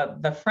crazy.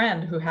 The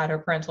friend who had her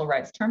parental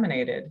rights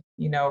terminated,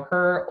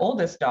 her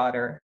oldest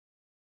daughter,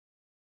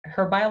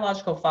 her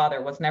biological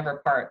father was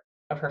never part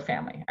of her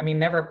family. I mean,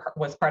 never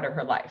was part of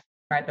her life,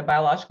 right? The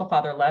biological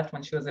father left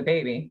when she was a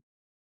baby,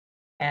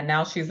 and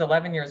now she's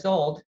 11 years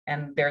old,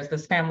 and there's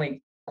this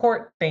family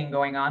court thing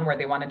going on where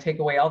they want to take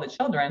away all the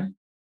children,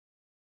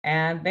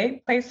 and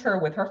they place her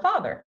with her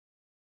father.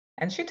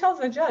 And she tells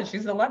the judge,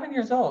 she's 11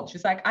 years old.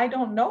 She's like, I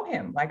don't know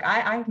him. Like,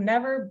 I've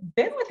never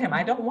been with him.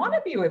 I don't want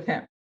to be with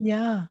him.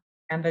 Yeah.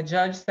 And the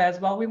judge says,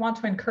 well, we want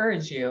to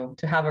encourage you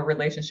to have a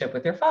relationship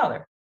with your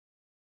father.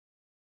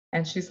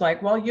 And she's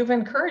like, well, you've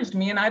encouraged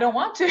me and I don't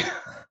want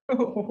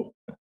to.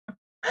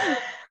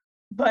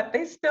 But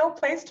they still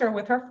placed her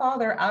with her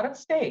father out of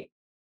state,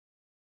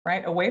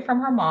 right? Away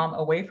from her mom,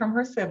 away from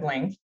her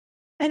siblings,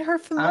 And her out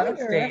of familiar,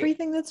 state.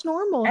 everything that's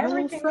normal, her little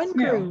Everything was friend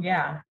new. group.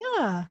 Yeah.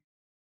 Yeah.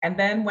 And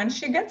then when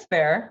she gets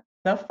there,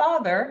 the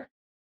father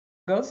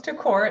goes to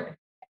court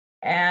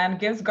and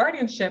gives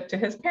guardianship to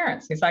his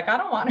parents. He's like, I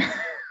don't want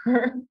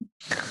her.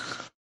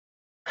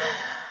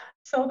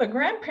 So the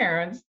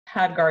grandparents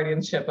had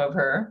guardianship of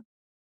her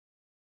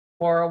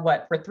for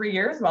 3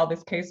 years while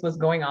this case was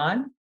going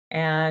on.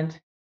 And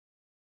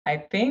I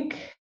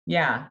think,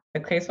 yeah,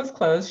 the case was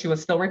closed. She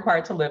was still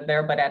required to live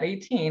there, but at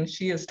 18,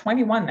 she is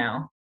 21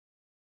 now.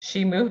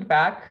 She moved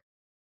back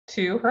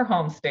to her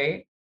home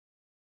state,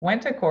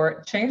 went to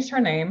court, changed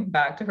her name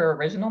back to her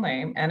original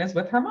name, and is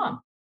with her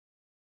mom.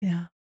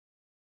 Yeah.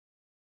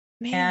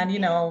 Man.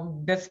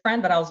 And, this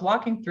friend that I was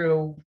walking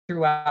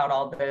throughout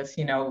all this,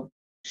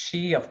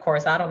 she, of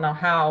course, I don't know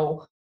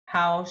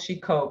how she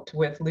coped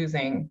with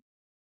losing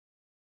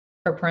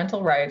her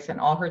parental rights and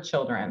all her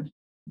children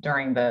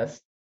during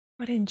this.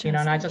 What And I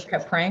injustice. just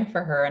kept praying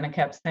for her and I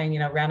kept saying,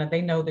 Rana,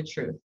 they know the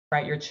truth,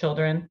 right? Your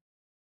children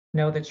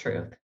know the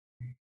truth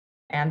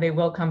and they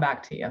will come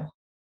back to you.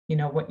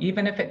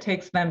 Even if it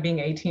takes them being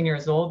 18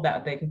 years old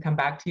that they can come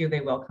back to you, they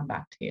will come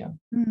back to you.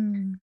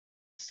 Mm.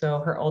 So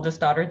her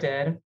oldest daughter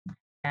did,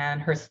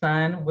 and her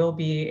son will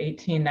be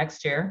 18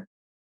 next year.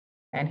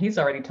 And he's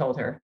already told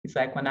her, he's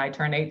like, when I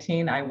turn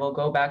 18, I will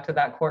go back to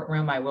that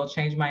courtroom. I will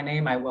change my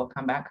name. I will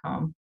come back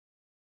home.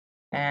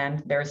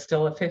 And there's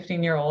still a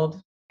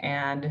 15-year-old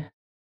and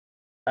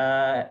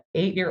a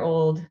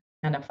 8-year-old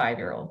and a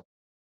 5-year-old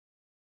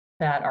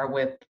that are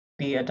with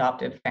the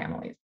adoptive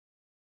families.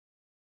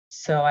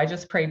 So I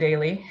just pray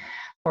daily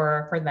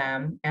for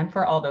them and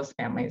for all those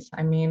families.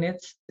 I mean,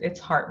 it's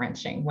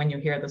heart-wrenching when you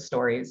hear the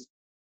stories.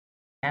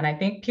 And I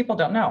think people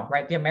don't know,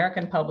 right? The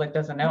American public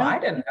doesn't know. No. I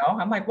didn't know.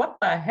 I'm like, what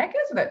the heck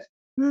is this?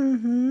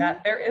 Mm-hmm.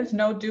 That there is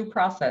no due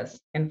process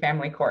in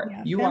family court.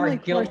 Yeah. You Family are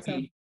court's a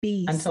guilty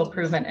beast. until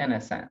proven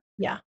innocent.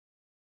 Yeah.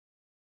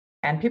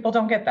 And people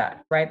don't get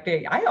that, right?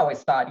 I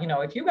always thought,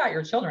 if you got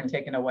your children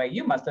taken away,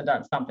 you must have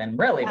done something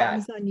really That bad.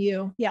 was on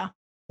you. Yeah.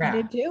 I Yeah.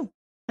 did too.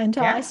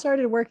 Until I Yeah.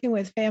 started working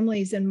with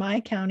families in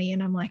my county.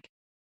 And I'm like,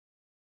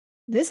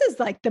 this is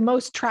like the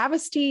most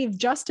travesty of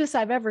justice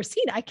I've ever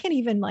seen. I can't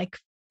even like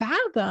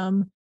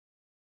fathom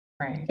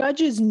Right.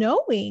 judges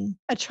knowing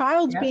a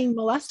child's Yeah. being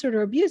molested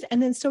or abused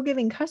and then still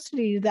giving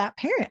custody to that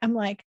parent. I'm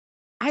like,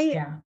 I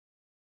Yeah.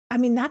 I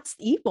mean, that's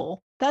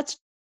evil. It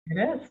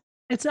is.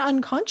 It's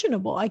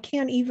unconscionable. I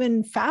can't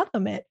even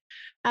fathom it.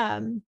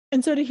 And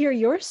so to hear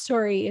your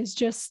story is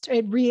just,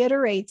 it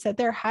reiterates that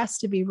there has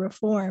to be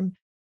reform,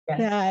 Yes.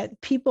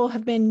 that people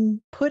have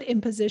been put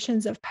in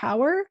positions of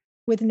power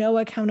with no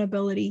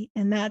accountability,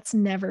 and that's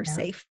never Yeah.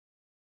 safe.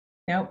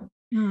 Nope.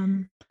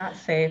 Um, Not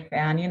safe.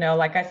 And,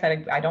 like I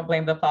said, I don't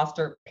blame the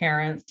foster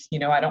parents,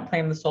 I don't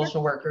blame the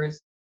social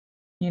workers,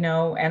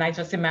 and I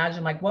just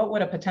imagine like, what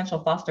would a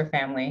potential foster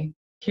family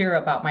hear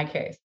about my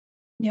case,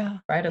 yeah.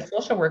 right? A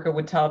social worker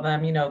would tell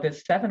them,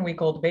 this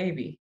 7-week-old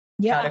baby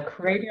got a Yeah.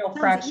 cranial Sounds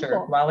fracture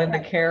evil. while in the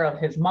Right. care of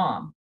his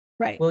mom.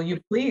 Right. Will you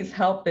please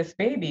help this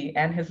baby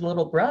and his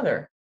little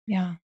brother?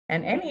 Yeah.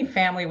 And any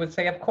family would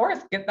say, of course,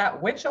 get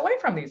that witch away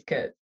from these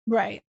kids,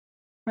 Right.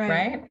 Right.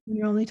 right?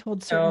 You're only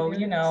told certain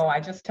So, areas. I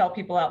just tell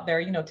people out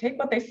there, take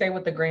what they say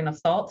with a grain of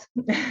salt.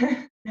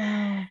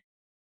 Wow.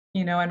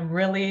 And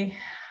really,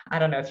 I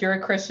don't know, if you're a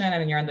Christian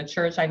and you're in the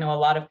church, I know a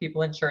lot of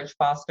people in church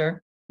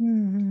foster,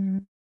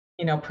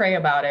 Mm-hmm. pray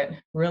about it,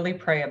 really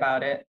pray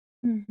about it,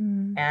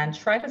 Mm-hmm. and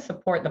try to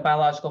support the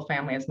biological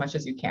family as much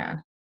as you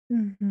can.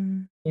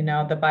 Mm-hmm.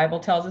 The Bible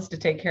tells us to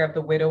take care of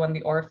the widow and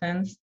the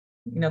orphans.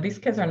 These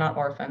kids are not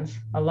orphans.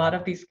 A lot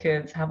of these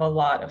kids have a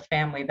lot of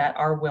family that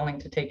are willing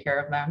to take care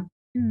of them.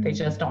 They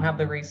just don't have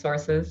the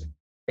resources.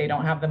 They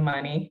don't have the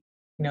money.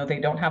 They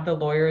don't have the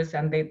lawyers,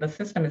 and the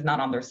system is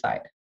not on their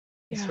side.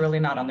 It's really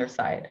not on their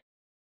side.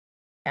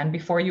 And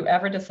before you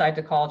ever decide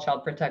to call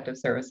Child Protective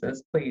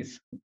Services, please,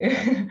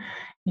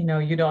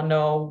 you don't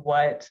know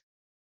what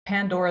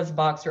Pandora's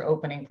box you're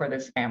opening for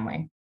this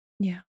family.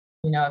 Yeah.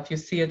 If you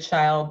see a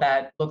child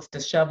that looks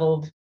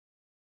disheveled,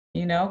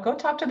 go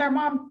talk to their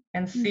mom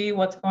and see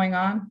what's going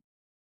on.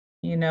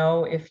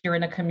 If you're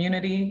in a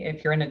community,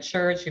 if you're in a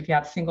church, if you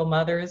have single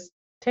mothers,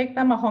 take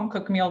them a home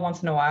cooked meal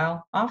once in a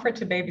while, offer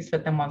to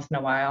babysit them once in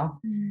a while.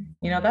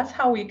 That's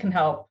how we can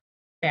help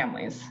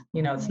families.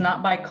 It's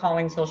not by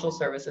calling social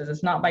services,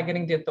 it's not by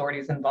getting the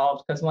authorities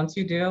involved, because once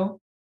you do,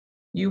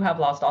 you have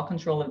lost all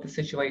control of the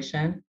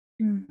situation.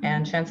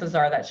 And chances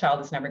are that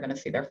child is never going to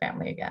see their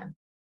family again.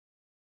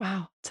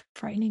 Wow, it's a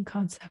frightening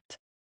concept.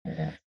 It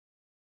is.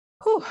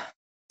 Whew.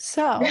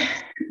 So,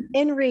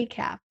 in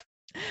recap,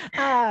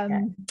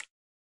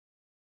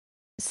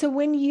 so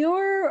when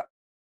you're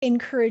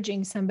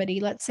encouraging somebody,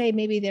 let's say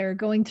maybe they're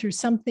going through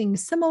something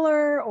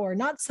similar or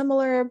not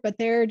similar, but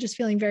they're just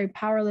feeling very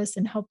powerless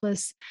and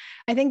helpless.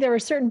 I think there were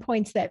certain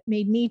points that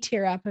made me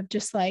tear up, of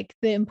just like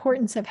the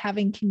importance of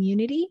having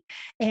community.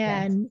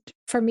 And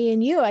for me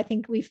and you, I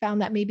think we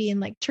found that maybe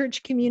in like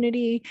church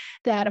community,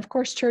 that of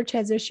course church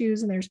has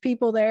issues and there's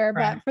people there,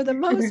 but for the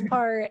most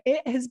part,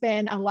 it has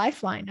been a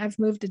lifeline. I've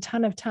moved a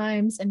ton of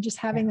times, and just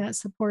having that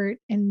support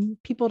and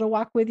people to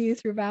walk with you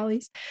through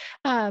valleys.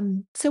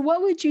 So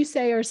what would you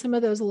say are some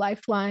of those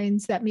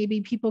lifelines that maybe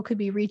people could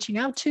be reaching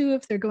out to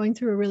if they're going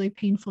through a really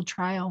painful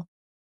trial?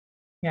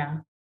 Yeah.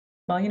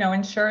 Well,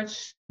 in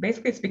church,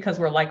 basically it's because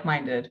we're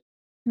like-minded,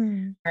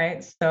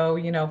 right?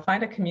 So,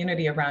 find a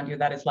community around you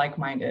that is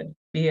like-minded,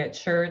 be it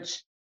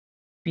church,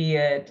 be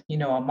it, a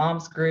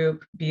mom's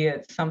group, be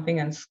it something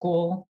in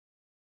school,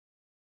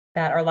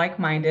 that are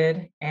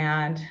like-minded,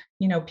 and,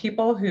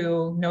 people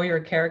who know your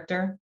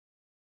character.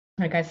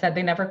 Like I said,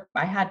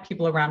 I had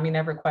people around me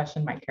never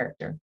questioned my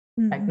character.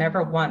 Like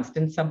never once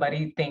did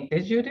somebody think,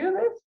 did you do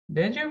this?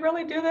 Did you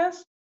really do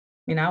this?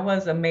 I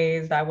was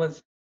amazed. I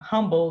was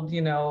humbled,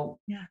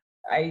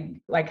 I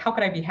like, how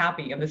could I be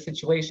happy in this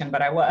situation?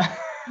 But I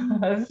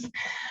was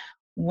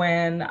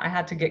when I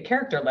had to get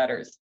character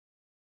letters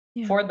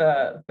for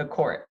the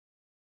court.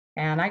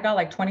 And I got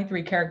like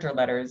 23 character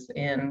letters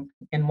in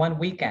one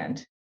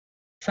weekend.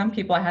 Some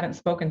people I hadn't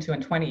spoken to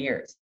in 20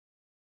 years.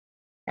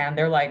 And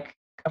they're like,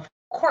 of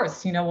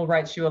course, we'll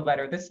write you a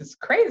letter. This is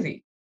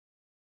crazy.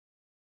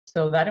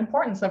 So that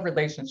importance of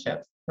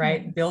relationships,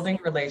 right? Yes. Building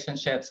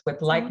relationships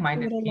with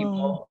like-minded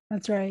people.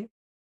 That's right.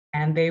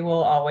 And they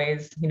will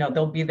always,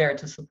 they'll be there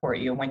to support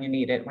you when you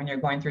need it, when you're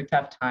going through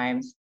tough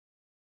times.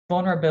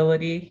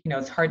 Vulnerability,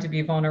 it's hard to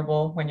be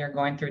vulnerable when you're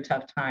going through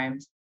tough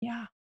times.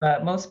 Yeah.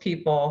 But most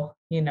people,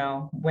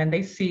 when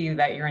they see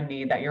that you're in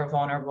need, that you're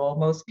vulnerable,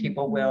 most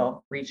people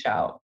will reach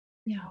out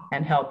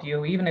and help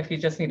you, even if you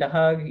just need a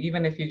hug,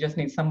 even if you just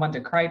need someone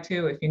to cry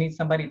to, if you need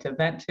somebody to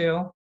vent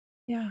to.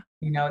 Yeah.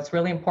 It's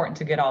really important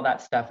to get all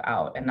that stuff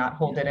out and not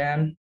hold it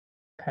in,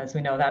 because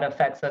we know that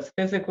affects us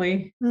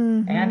physically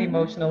and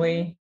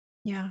emotionally.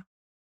 Yeah.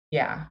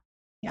 Yeah.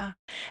 Yeah.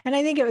 And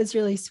I think it was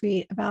really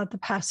sweet about the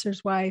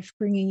pastor's wife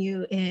bringing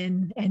you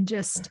in and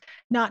just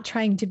not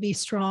trying to be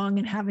strong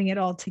and having it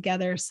all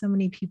together. So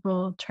many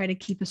people try to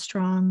keep a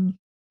strong,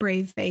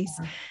 brave face.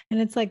 And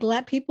it's like,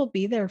 let people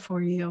be there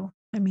for you.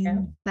 I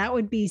mean, that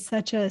would be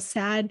such a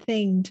sad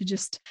thing to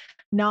just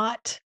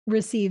not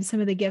receive some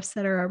of the gifts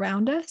that are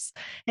around us.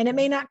 And it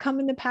may not come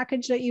in the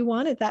package that you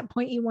want. At that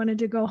point, you wanted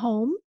to go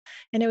home.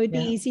 And it would be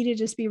easy to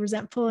just be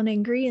resentful and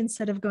angry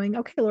instead of going,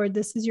 okay, Lord,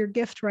 this is your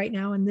gift right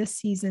now in this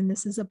season.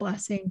 This is a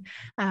blessing.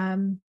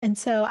 And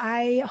so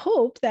I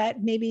hope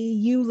that maybe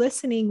you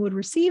listening would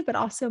receive, but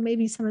also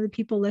maybe some of the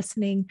people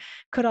listening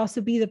could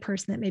also be the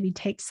person that maybe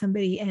takes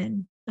somebody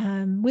in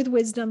with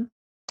wisdom,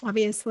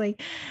 obviously.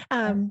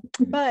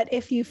 But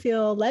if you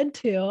feel led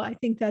to, I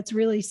think that's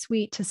really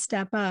sweet to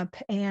step up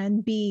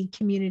and be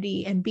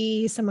community and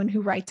be someone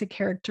who writes a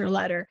character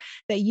letter,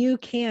 that you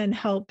can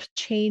help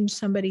change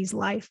somebody's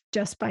life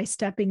just by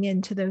stepping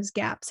into those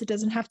gaps. It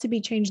doesn't have to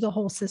be change the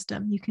whole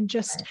system. You can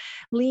just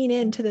lean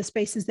into the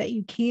spaces that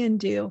you can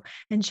do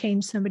and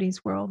change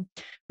somebody's world.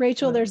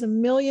 Rachel, there's a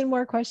million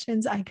more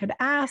questions I could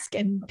ask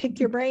and pick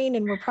your brain,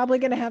 and we're probably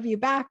going to have you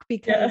back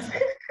because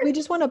we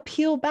just want to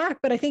peel back.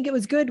 But I think it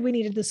was good. We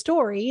needed the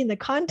story and the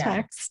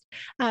context.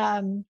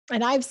 And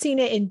I've seen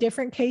it in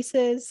different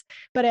cases,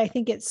 but I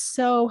think it's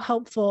so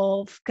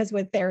helpful because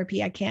with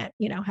therapy, I can't,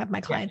 have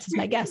my clients as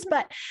my guests,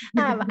 but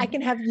I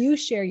can have you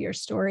share your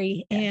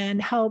story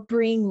and help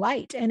bring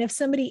light. And if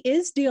somebody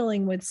is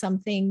dealing with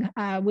something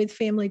with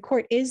family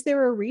court, is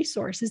there a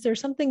resource? Is there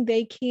something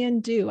they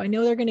can do? I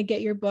know they're going to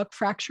get your book,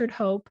 Fractured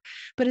Hope,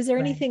 but is there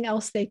anything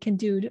else they can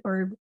do,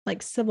 or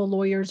like civil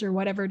lawyers or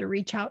whatever, to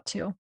reach out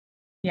to?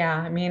 Yeah,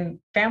 I mean,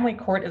 family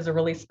court is a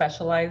really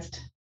specialized,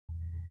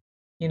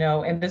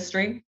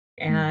 industry,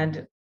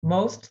 and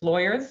most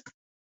lawyers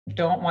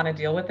don't want to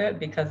deal with it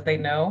because they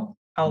know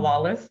how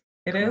lawless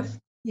it is.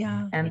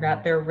 Yeah. And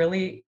that there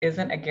really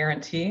isn't a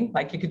guarantee.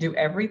 Like, you could do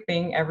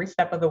everything every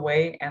step of the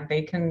way, and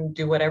they can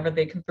do whatever.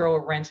 They can throw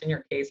a wrench in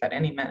your case at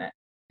any minute.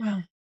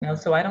 Wow.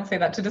 So I don't say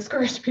that to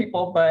discourage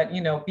people, but,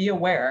 be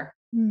aware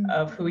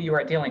of who you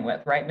are dealing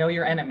with, right? Know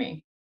your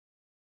enemy.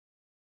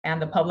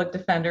 And the public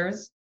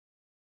defenders,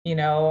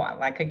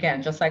 like,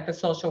 again, just like the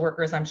social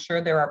workers, I'm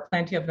sure there are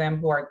plenty of them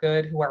who are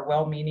good, who are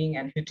well-meaning,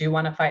 and who do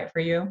want to fight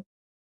for you,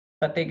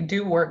 but they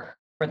do work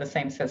for the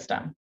same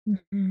system,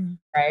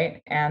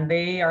 right? And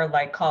they are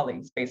like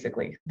colleagues,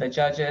 basically, the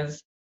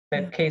judges,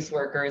 the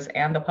caseworkers,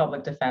 and the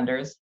public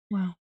defenders.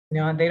 Wow.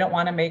 And they don't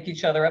want to make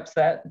each other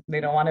upset. They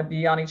don't want to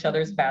be on each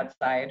other's bad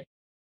side.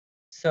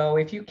 So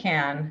if you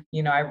can,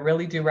 I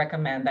really do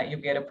recommend that you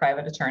get a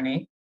private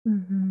attorney.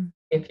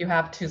 If you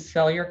have to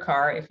sell your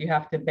car, if you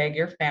have to beg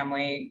your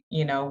family,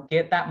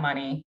 get that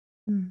money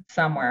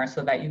somewhere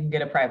so that you can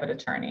get a private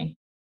attorney.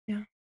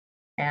 Yeah.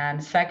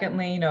 And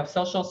secondly, if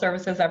social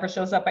services ever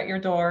shows up at your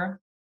door,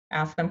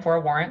 ask them for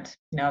a warrant.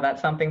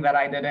 That's something that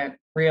I didn't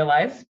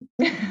realize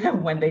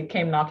when they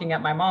came knocking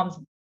at my mom's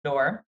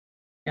door.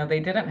 They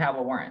didn't have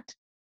a warrant.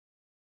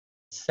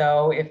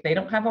 So if they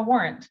don't have a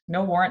warrant,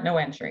 no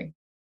entry,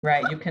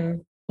 right? You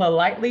can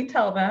politely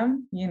tell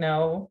them,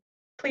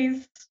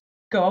 please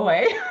go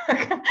away.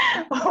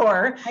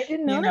 Or, I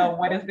didn't know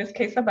what is this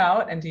case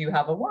about? And do you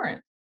have a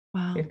warrant?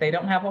 Wow. If they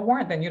don't have a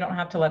warrant, then you don't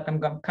have to let them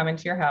come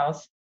into your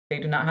house. They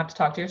do not have to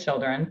talk to your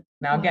children.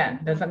 Now, again,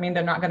 doesn't mean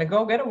they're not going to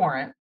go get a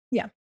warrant.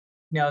 Yeah.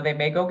 They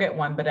may go get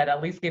one, but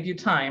at least give you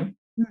time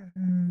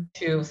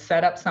to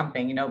set up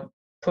something,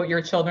 put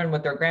your children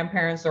with their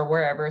grandparents or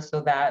wherever so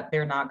that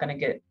they're not going to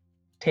get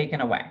taken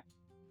away.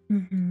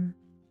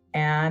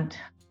 And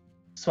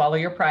swallow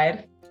your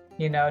pride,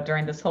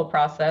 during this whole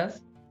process.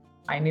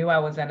 I knew I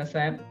was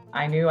innocent.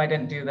 I knew I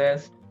didn't do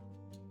this.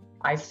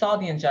 I saw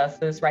the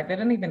injustice, right? They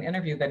didn't even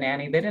interview the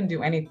nanny. They didn't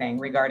do anything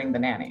regarding the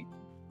nanny,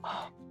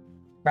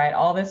 right?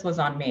 All this was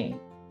on me.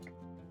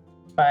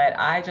 But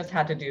I just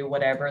had to do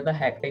whatever the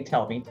heck they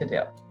tell me to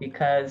do,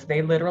 because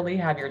they literally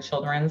have your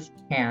children's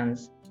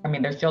hands. I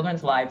mean, their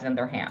children's lives in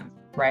their hands,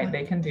 right?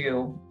 They can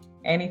do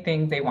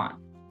anything they want.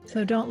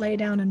 So don't lay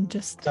down and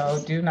just...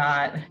 So do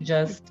not,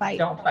 just fight.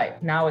 Don't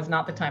fight. Now is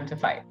not the time to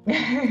fight.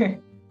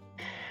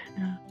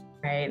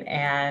 Right.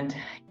 And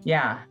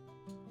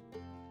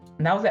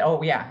and that was it.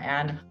 Oh yeah.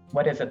 And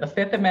what is it? The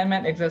Fifth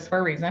Amendment exists for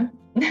a reason,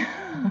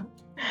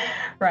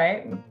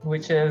 right?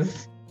 Which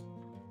is,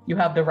 you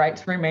have the right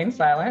to remain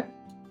silent.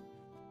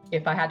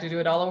 If I had to do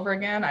it all over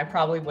again, I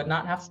probably would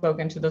not have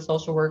spoken to the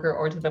social worker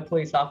or to the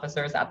police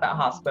officers at that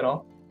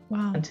hospital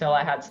until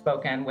I had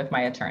spoken with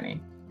my attorney.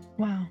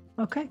 Wow.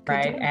 Okay.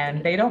 Right.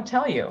 And they don't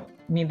tell you.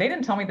 I mean, they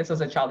didn't tell me this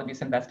was a child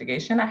abuse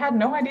investigation. I had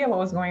no idea what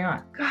was going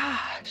on.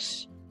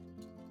 Gosh.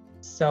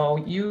 So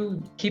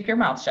you keep your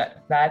mouth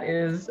shut. That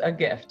is a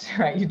gift,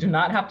 right? You do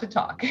not have to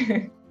talk.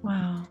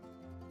 Wow.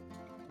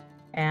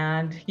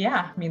 And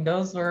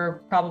those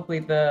were probably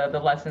the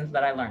lessons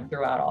that I learned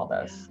throughout all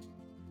this.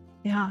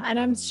 Yeah. And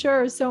I'm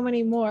sure so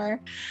many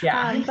more.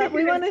 Yeah. But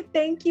we want to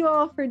thank you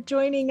all for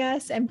joining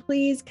us, and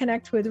please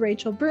connect with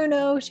Rachel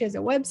Bruno. She has a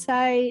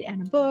website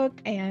and a book,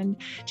 and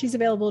she's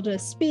available to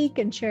speak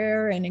and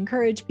share and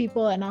encourage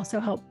people and also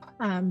help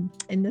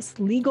in this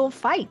legal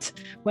fight,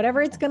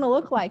 whatever it's going to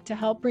look like, to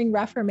help bring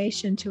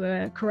reformation to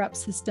a corrupt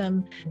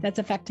system that's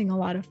affecting a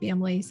lot of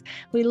families.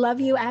 We love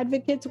you,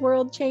 advocates,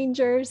 world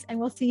changers, and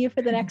we'll see you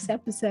for the next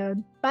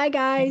episode. Bye,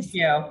 guys. Thank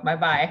you.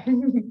 Bye-bye.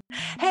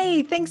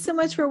 Hey, thanks so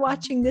much for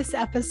watching this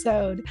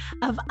episode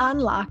of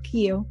Unlock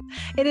You.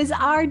 It is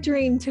our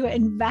dream to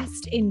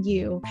invest in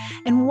you.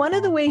 And one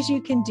of the ways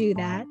you can do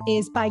that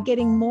is by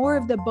getting more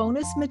of the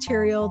bonus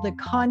material, the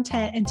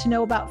content, and to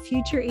know about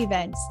future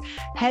events.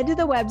 Head to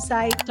the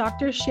website,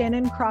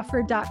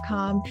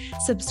 drshannoncrawford.com,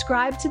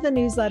 subscribe to the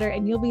newsletter,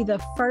 and you'll be the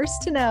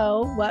first to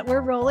know what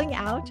we're rolling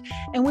out.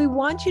 And we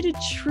want you to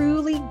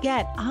truly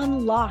get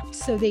unlocked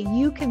so that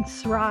you can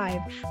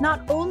thrive,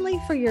 not only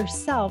for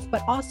yourself,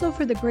 but also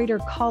for the greater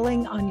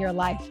calling on your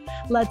life.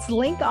 Let's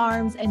link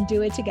arms and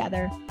do it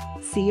together.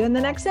 See you in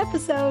the next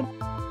episode.